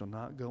 You shall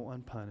not go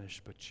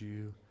unpunished, but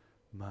you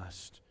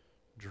must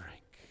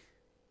drink.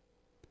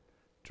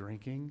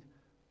 Drinking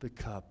the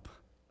cup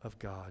of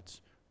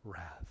God's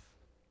wrath.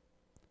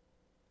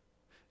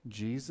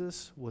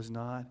 Jesus was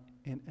not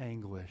in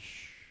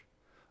anguish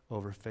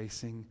over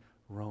facing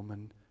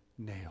Roman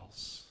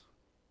nails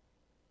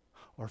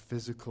or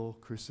physical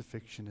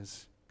crucifixion,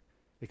 as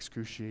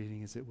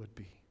excruciating as it would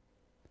be.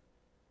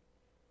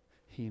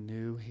 He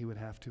knew he would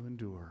have to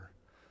endure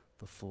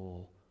the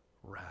full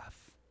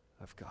wrath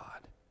of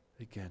God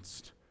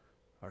against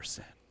our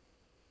sin.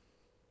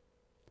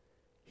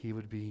 He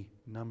would be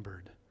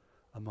numbered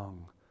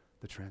among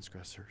the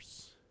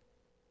transgressors.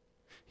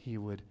 He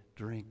would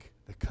drink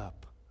the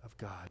cup of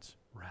God's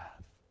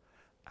wrath.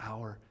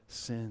 Our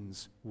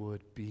sins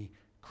would be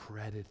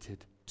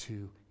credited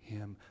to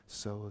him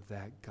so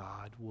that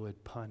God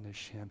would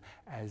punish him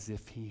as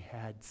if he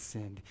had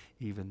sinned,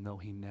 even though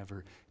he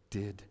never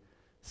did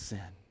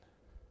sin.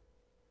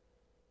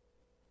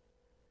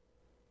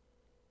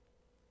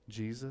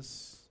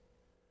 Jesus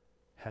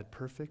had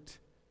perfect,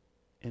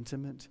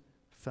 intimate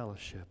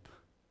fellowship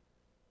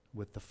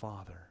with the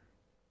Father.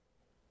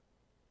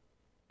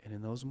 And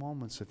in those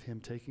moments of him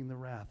taking the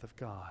wrath of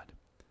God,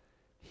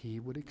 he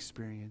would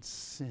experience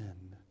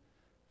sin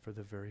for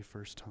the very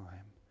first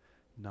time.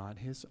 Not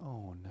his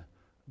own,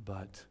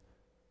 but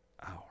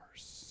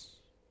ours.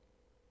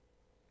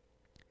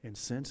 And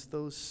since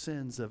those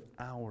sins of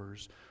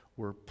ours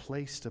were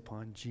placed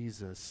upon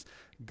Jesus,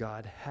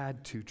 God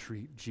had to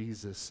treat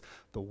Jesus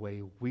the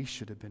way we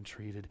should have been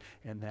treated,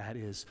 and that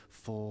is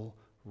full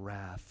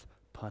wrath,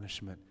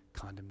 punishment,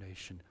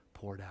 condemnation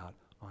poured out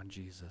on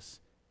Jesus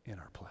in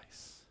our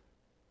place.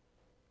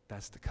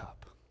 That's the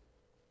cup.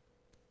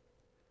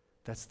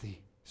 That's the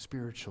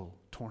spiritual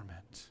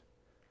torment.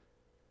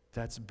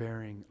 That's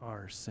bearing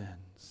our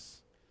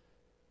sins.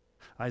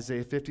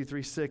 Isaiah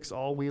 53:6,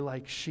 all we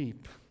like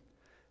sheep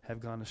have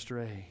gone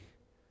astray.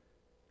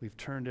 We've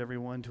turned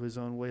everyone to his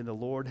own way. The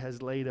Lord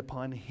has laid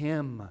upon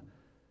him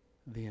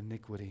the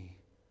iniquity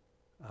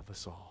of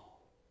us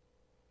all.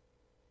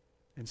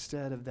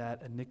 Instead of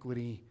that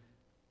iniquity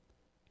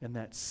and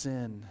that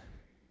sin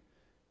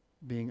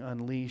being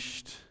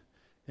unleashed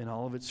in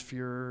all of its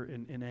furor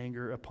and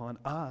anger upon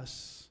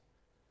us,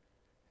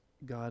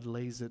 God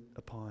lays it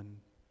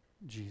upon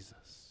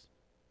Jesus.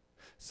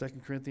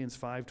 2 Corinthians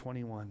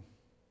 5:21.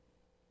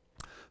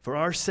 For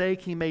our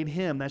sake he made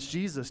him, that's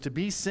Jesus, to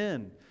be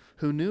sin,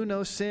 who knew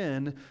no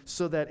sin,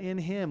 so that in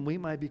him we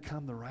might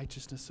become the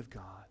righteousness of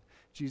God.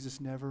 Jesus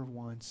never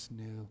once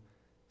knew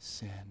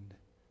sin.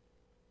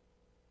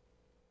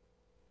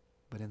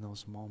 But in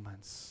those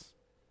moments,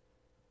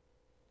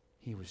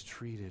 he was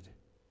treated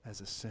as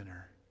a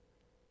sinner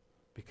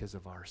because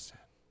of our sin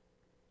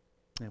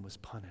and was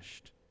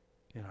punished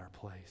in our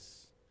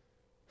place.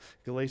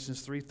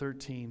 Galatians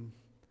 3:13,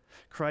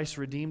 Christ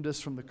redeemed us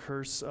from the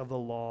curse of the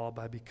law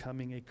by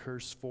becoming a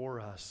curse for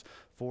us.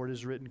 For it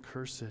is written,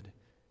 cursed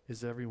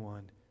is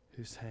everyone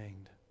who's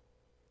hanged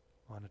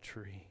on a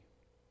tree.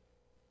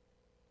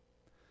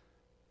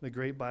 The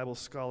great Bible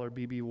scholar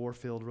B.B.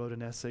 Warfield wrote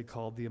an essay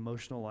called The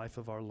Emotional Life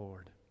of Our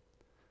Lord.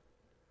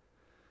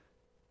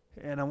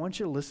 And I want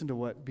you to listen to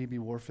what B.B.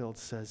 Warfield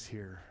says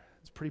here.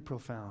 It's pretty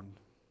profound.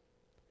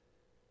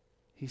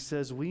 He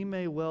says, we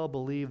may well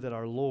believe that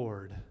our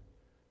Lord,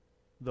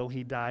 though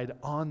he died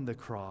on the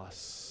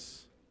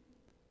cross,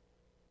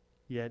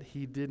 yet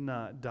he did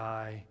not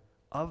die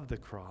of the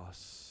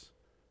cross,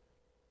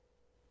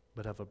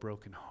 but of a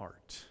broken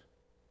heart.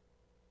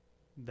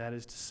 That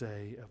is to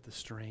say, of the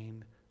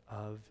strain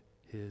of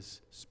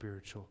his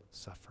spiritual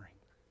suffering.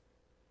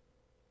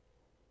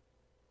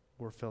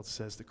 Warfield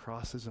says the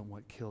cross isn't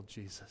what killed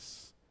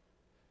Jesus.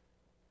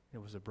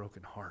 It was a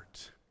broken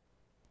heart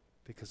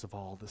because of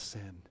all the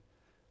sin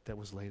that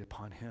was laid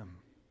upon him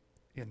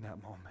in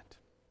that moment.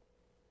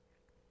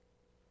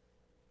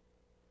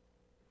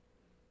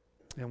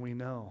 And we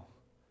know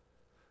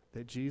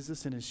that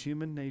Jesus, in his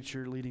human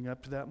nature leading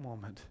up to that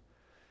moment,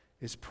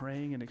 is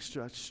praying in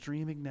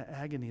extreme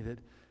agony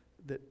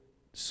that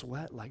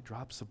sweat like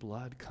drops of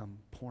blood come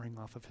pouring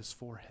off of his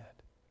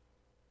forehead.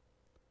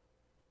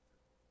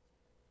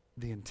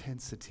 The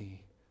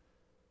intensity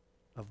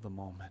of the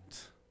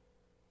moment,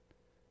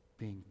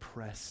 being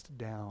pressed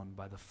down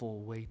by the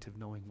full weight of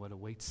knowing what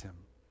awaits him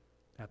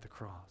at the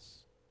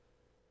cross.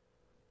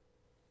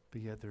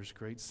 But yet there's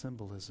great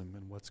symbolism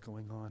in what's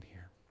going on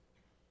here.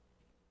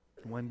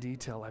 One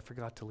detail I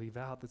forgot to leave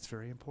out that's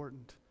very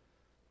important.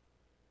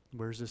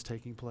 Where is this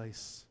taking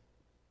place?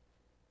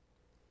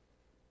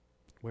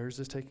 Where is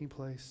this taking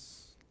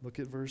place? Look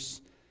at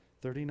verse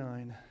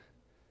 39.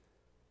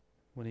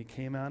 When he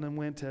came out and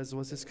went, as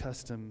was his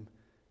custom,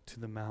 to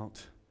the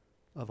Mount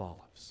of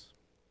Olives.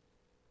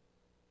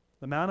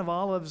 The Mount of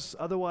Olives,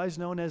 otherwise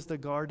known as the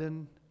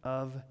Garden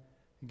of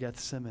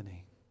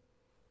Gethsemane.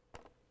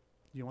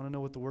 You want to know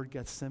what the word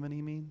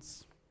Gethsemane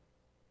means?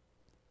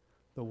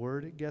 The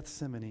word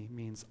Gethsemane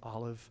means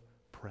olive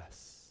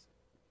press.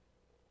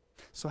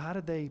 So how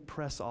did they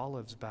press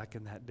olives back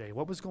in that day?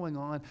 What was going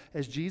on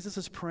as Jesus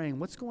is praying?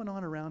 What's going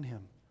on around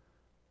him?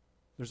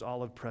 There's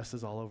olive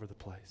presses all over the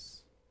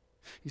place.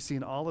 You see,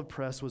 an olive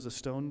press was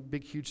a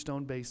big, huge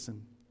stone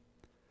basin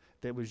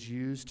that was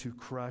used to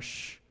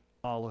crush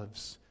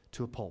olives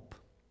to a pulp.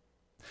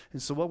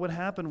 And so what would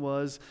happen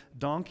was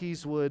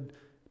donkeys would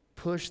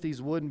push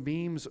these wooden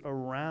beams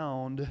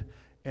around,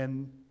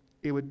 and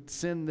it would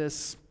send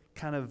this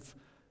kind of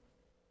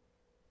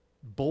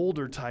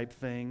boulder type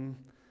thing,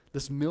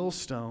 this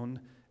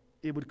millstone.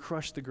 It would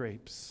crush the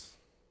grapes.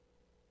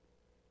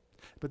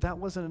 But that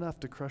wasn't enough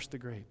to crush the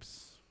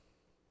grapes.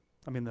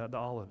 I mean the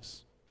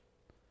olives.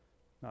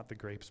 Not the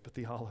grapes, but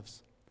the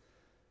olives.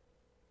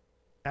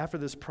 After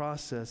this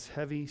process,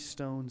 heavy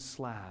stone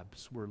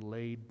slabs were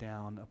laid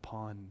down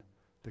upon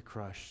the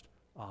crushed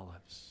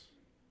olives.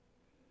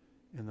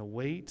 And the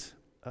weight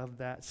of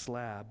that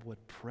slab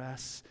would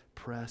press,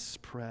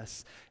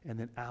 and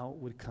then out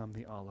would come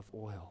the olive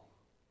oil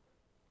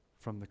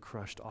from the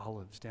crushed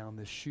olives down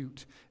this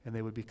chute, and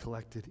they would be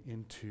collected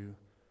into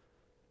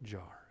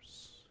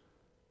jars.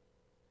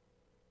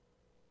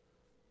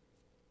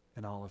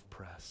 an olive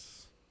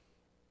press,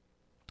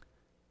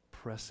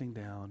 pressing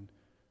down,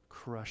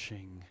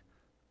 crushing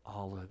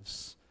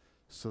olives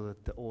so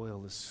that the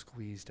oil is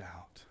squeezed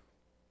out.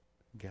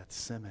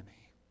 Gethsemane.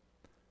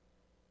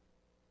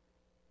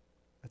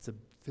 That's a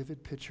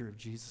vivid picture of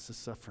Jesus'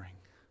 suffering.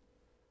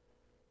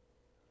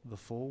 The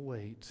full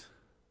weight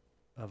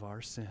of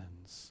our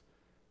sins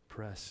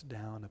pressed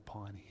down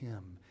upon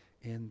him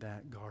in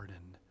that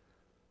garden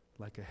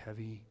like a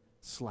heavy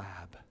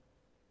slab,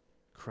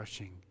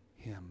 crushing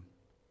him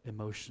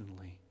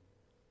emotionally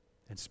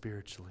and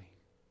spiritually.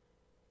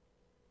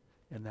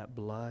 And that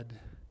blood,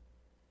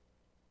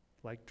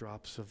 like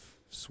drops of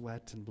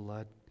sweat and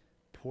blood,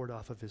 poured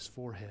off of his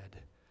forehead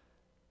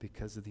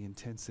because of the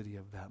intensity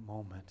of that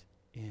moment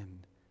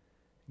in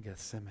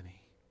Gethsemane.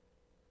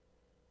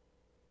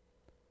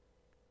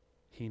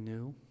 He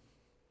knew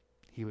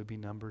he would be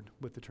numbered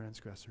with the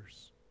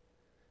transgressors.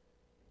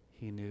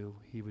 He knew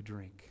he would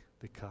drink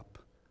the cup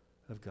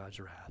of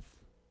God's wrath.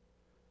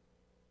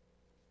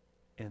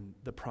 And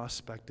the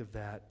prospect of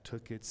that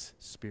took its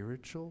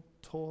spiritual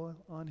toll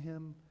on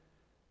him,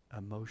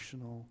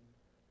 emotional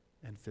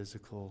and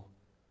physical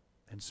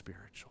and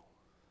spiritual.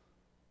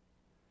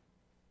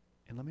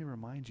 And let me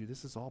remind you,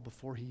 this is all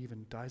before he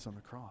even dies on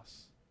the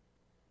cross.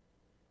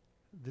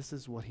 This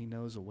is what he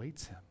knows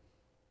awaits him.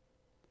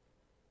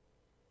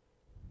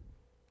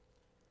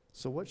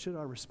 So what should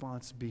our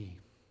response be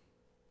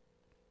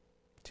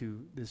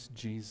to this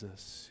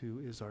Jesus who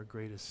is our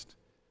greatest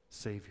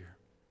Savior,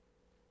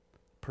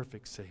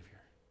 perfect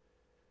Savior,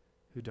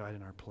 who died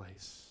in our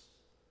place?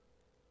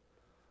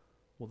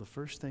 Well, the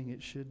first thing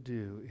it should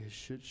do is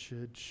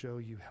should show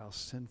you how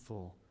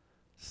sinful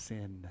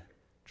sin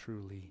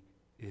truly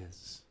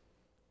is.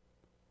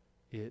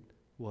 It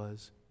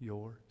was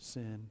your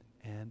sin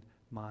and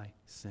my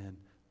sin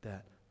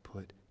that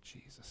put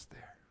Jesus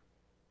there.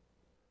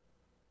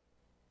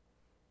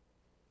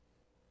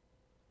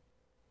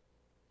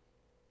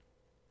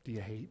 Do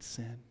you hate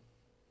sin?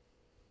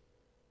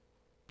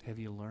 Have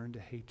you learned to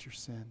hate your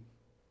sin?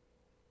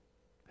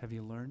 Have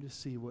you learned to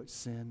see what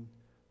sin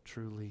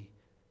truly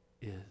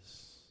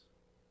is?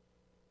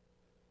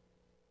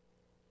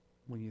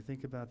 When you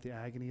think about the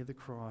agony of the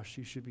cross,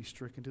 you should be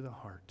stricken to the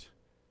heart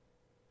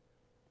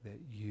that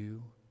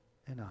you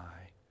and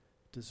I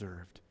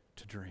deserved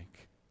to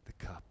drink the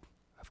cup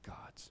of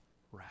God's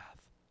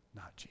wrath,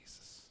 not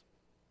Jesus.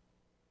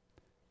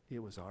 It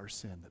was our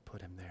sin that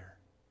put him there,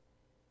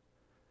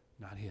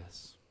 not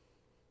his,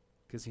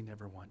 because he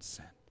never once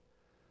sinned.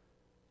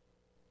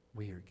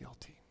 We are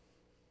guilty.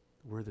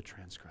 We're the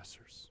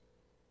transgressors.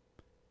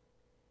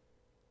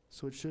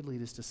 So it should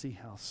lead us to see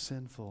how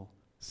sinful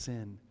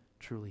sin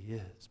truly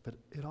is, but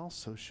it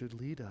also should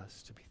lead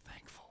us to be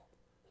thankful.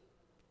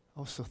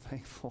 Oh, so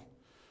thankful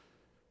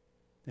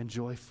and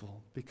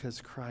joyful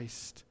because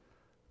Christ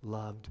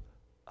loved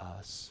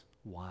us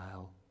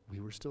while we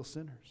were still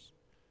sinners.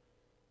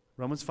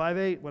 Romans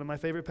 5:8, one of my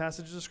favorite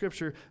passages of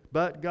Scripture.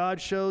 But God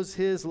shows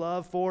his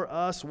love for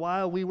us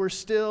while we were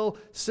still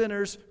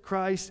sinners.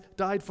 Christ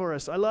died for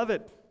us. I love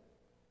it.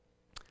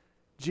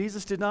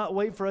 Jesus did not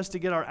wait for us to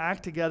get our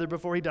act together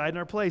before he died in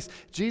our place.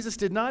 Jesus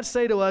did not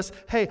say to us,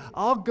 hey,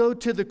 I'll go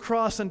to the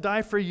cross and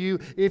die for you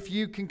if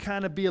you can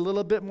kind of be a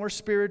little bit more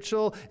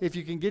spiritual, if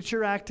you can get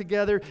your act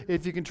together,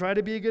 if you can try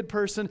to be a good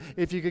person,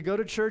 if you could go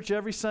to church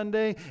every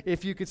Sunday,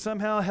 if you could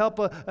somehow help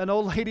an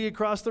old lady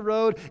across the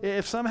road,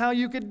 if somehow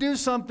you could do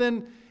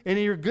something and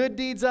your good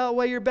deeds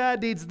outweigh your bad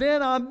deeds,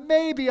 then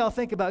maybe I'll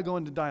think about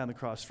going to die on the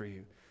cross for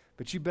you.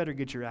 But you better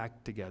get your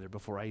act together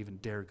before I even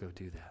dare go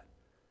do that.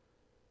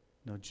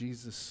 No,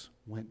 Jesus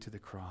went to the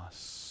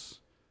cross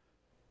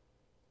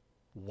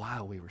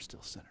while we were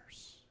still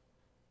sinners,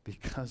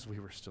 because we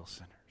were still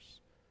sinners.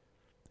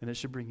 And it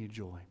should bring you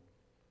joy.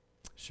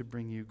 It should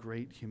bring you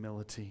great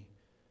humility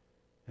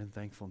and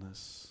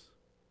thankfulness.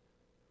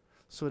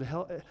 So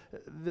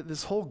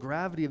this whole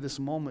gravity of this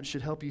moment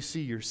should help you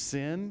see your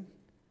sin.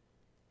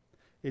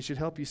 It should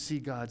help you see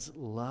God's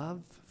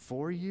love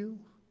for you.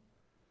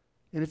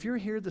 And if you're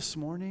here this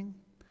morning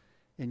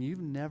and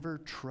you've never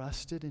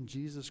trusted in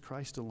Jesus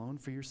Christ alone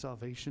for your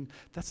salvation,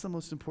 that's the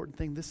most important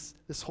thing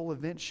this whole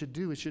event should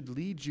do. It should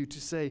lead you to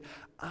say,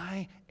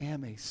 I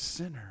am a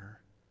sinner,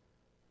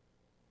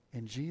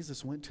 and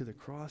Jesus went to the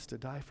cross to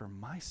die for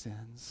my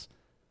sins.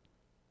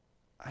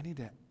 I need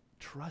to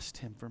trust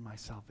him for my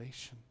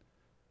salvation.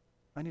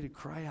 I need to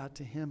cry out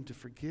to him to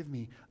forgive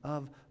me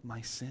of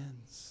my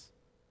sins.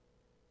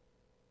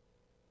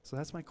 So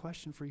that's my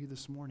question for you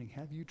this morning.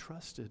 Have you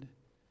trusted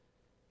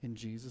in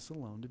Jesus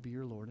alone to be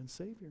your Lord and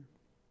Savior?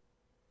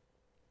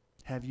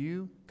 Have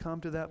you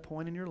come to that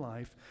point in your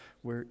life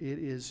where it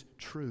is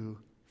true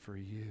for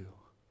you?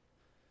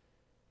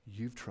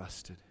 You've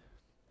trusted.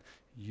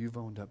 You've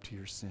owned up to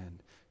your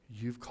sin.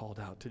 You've called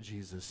out to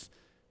Jesus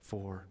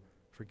for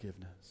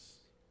forgiveness.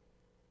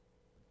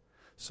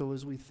 So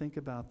as we think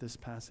about this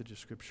passage of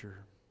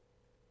Scripture,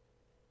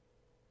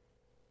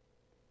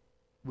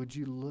 would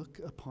you look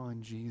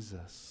upon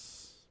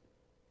Jesus,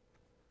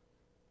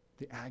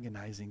 the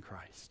agonizing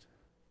Christ,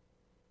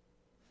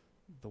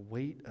 the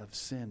weight of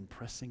sin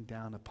pressing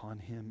down upon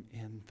him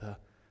in the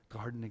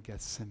Garden of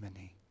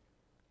Gethsemane,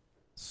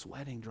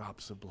 sweating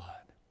drops of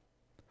blood,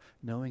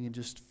 knowing in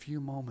just a few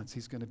moments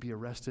he's going to be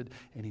arrested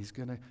and he's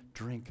going to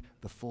drink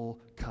the full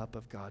cup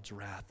of God's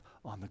wrath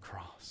on the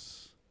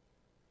cross.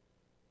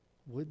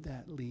 Would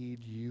that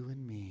lead you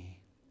and me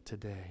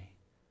today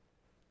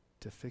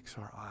to fix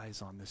our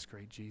eyes on this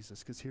great Jesus?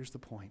 Because here's the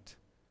point.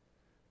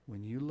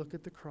 When you look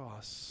at the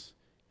cross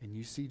and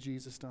you see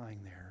Jesus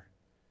dying there,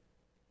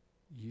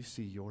 you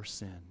see your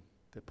sin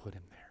that put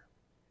him there.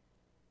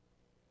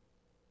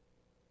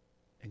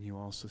 And you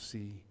also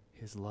see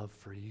his love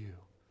for you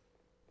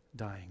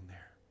dying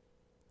there.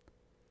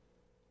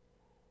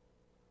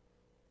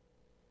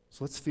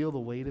 So let's feel the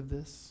weight of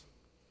this.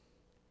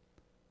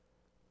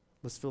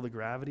 Let's feel the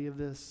gravity of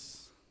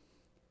this.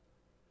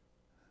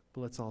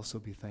 But let's also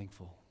be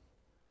thankful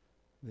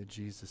that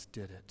Jesus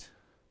did it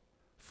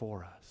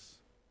for us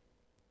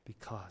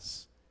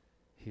because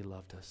he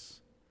loved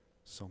us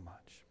so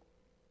much.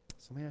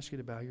 So let me ask you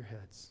to bow your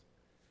heads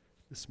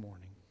this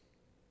morning.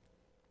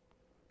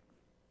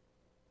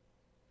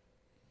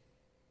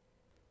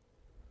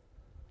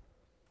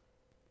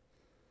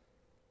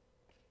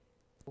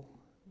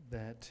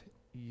 That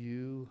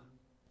you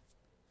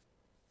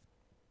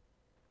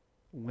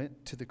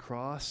went to the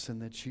cross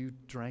and that you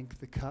drank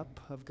the cup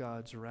of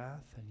God's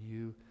wrath and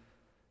you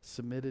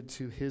submitted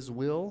to his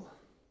will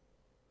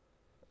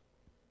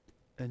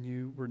and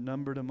you were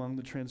numbered among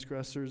the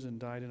transgressors and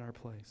died in our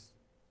place.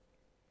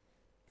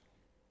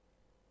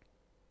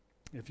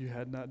 If you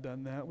had not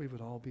done that, we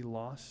would all be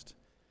lost,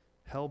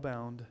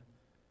 hell-bound,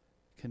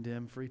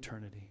 condemned for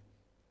eternity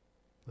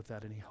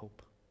without any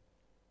hope.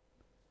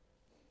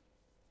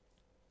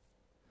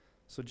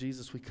 So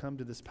Jesus, we come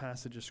to this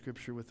passage of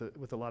Scripture with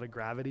a lot of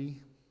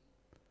gravity.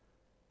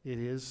 It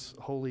is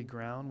holy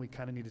ground. We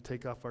kind of need to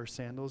take off our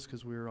sandals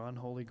because we're on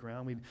holy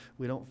ground.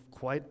 We don't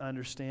quite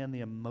understand the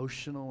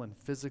emotional and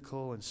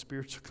physical and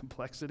spiritual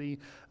complexity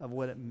of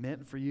what it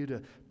meant for you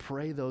to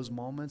pray those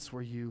moments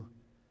where you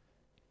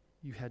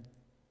had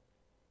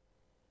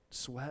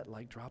sweat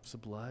like drops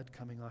of blood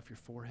coming off your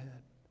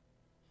forehead.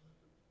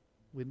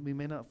 We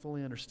may not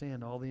fully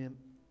understand all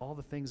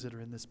the things that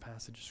are in this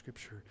passage of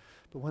Scripture.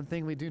 But one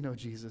thing we do know,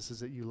 Jesus, is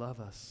that you love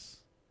us.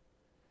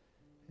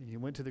 And you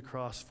went to the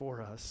cross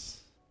for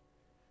us.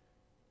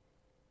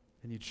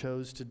 And you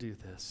chose to do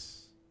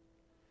this.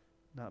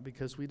 Not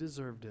because we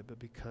deserved it, but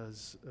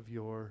because of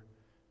your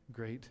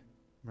great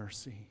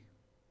mercy.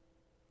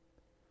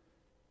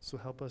 So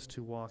help us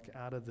to walk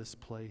out of this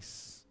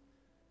place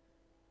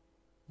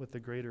with a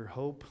greater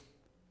hope,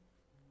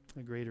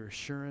 a greater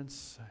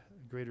assurance,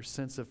 a greater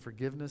sense of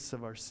forgiveness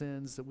of our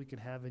sins that we can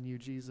have in you,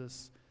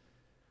 Jesus.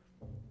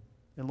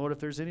 And Lord, if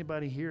there's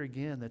anybody here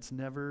again that's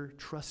never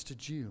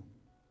trusted you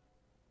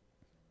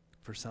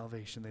for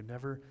salvation, they've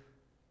never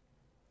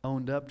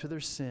owned up to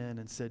their sin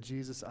and said,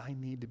 Jesus, I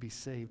need to be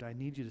saved. I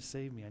need you to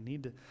save me. I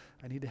need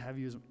to have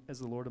you as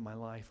the Lord of my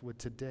life. Would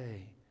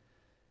today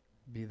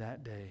be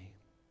that day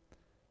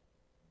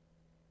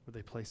where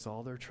they place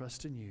all their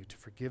trust in you to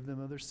forgive them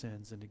of their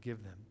sins and to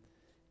give them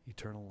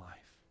eternal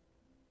life.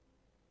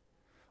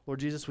 Lord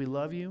Jesus, we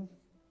love you.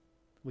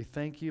 We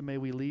thank you. May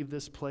we leave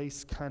this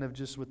place kind of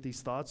just with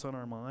these thoughts on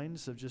our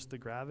minds of just the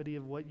gravity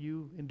of what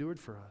you endured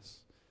for us.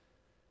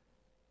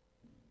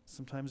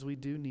 Sometimes we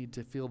do need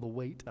to feel the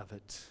weight of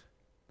it.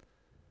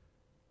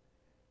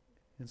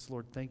 And so,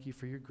 Lord, thank you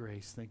for your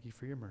grace. Thank you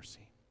for your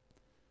mercy.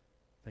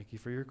 Thank you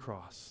for your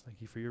cross.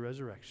 Thank you for your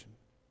resurrection.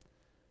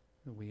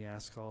 And we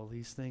ask all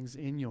these things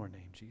in your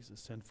name,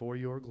 Jesus, and for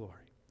your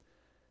glory.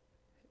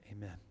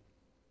 Amen.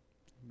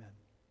 Amen.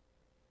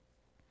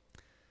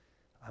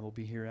 I will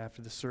be here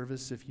after the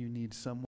service if you need someone.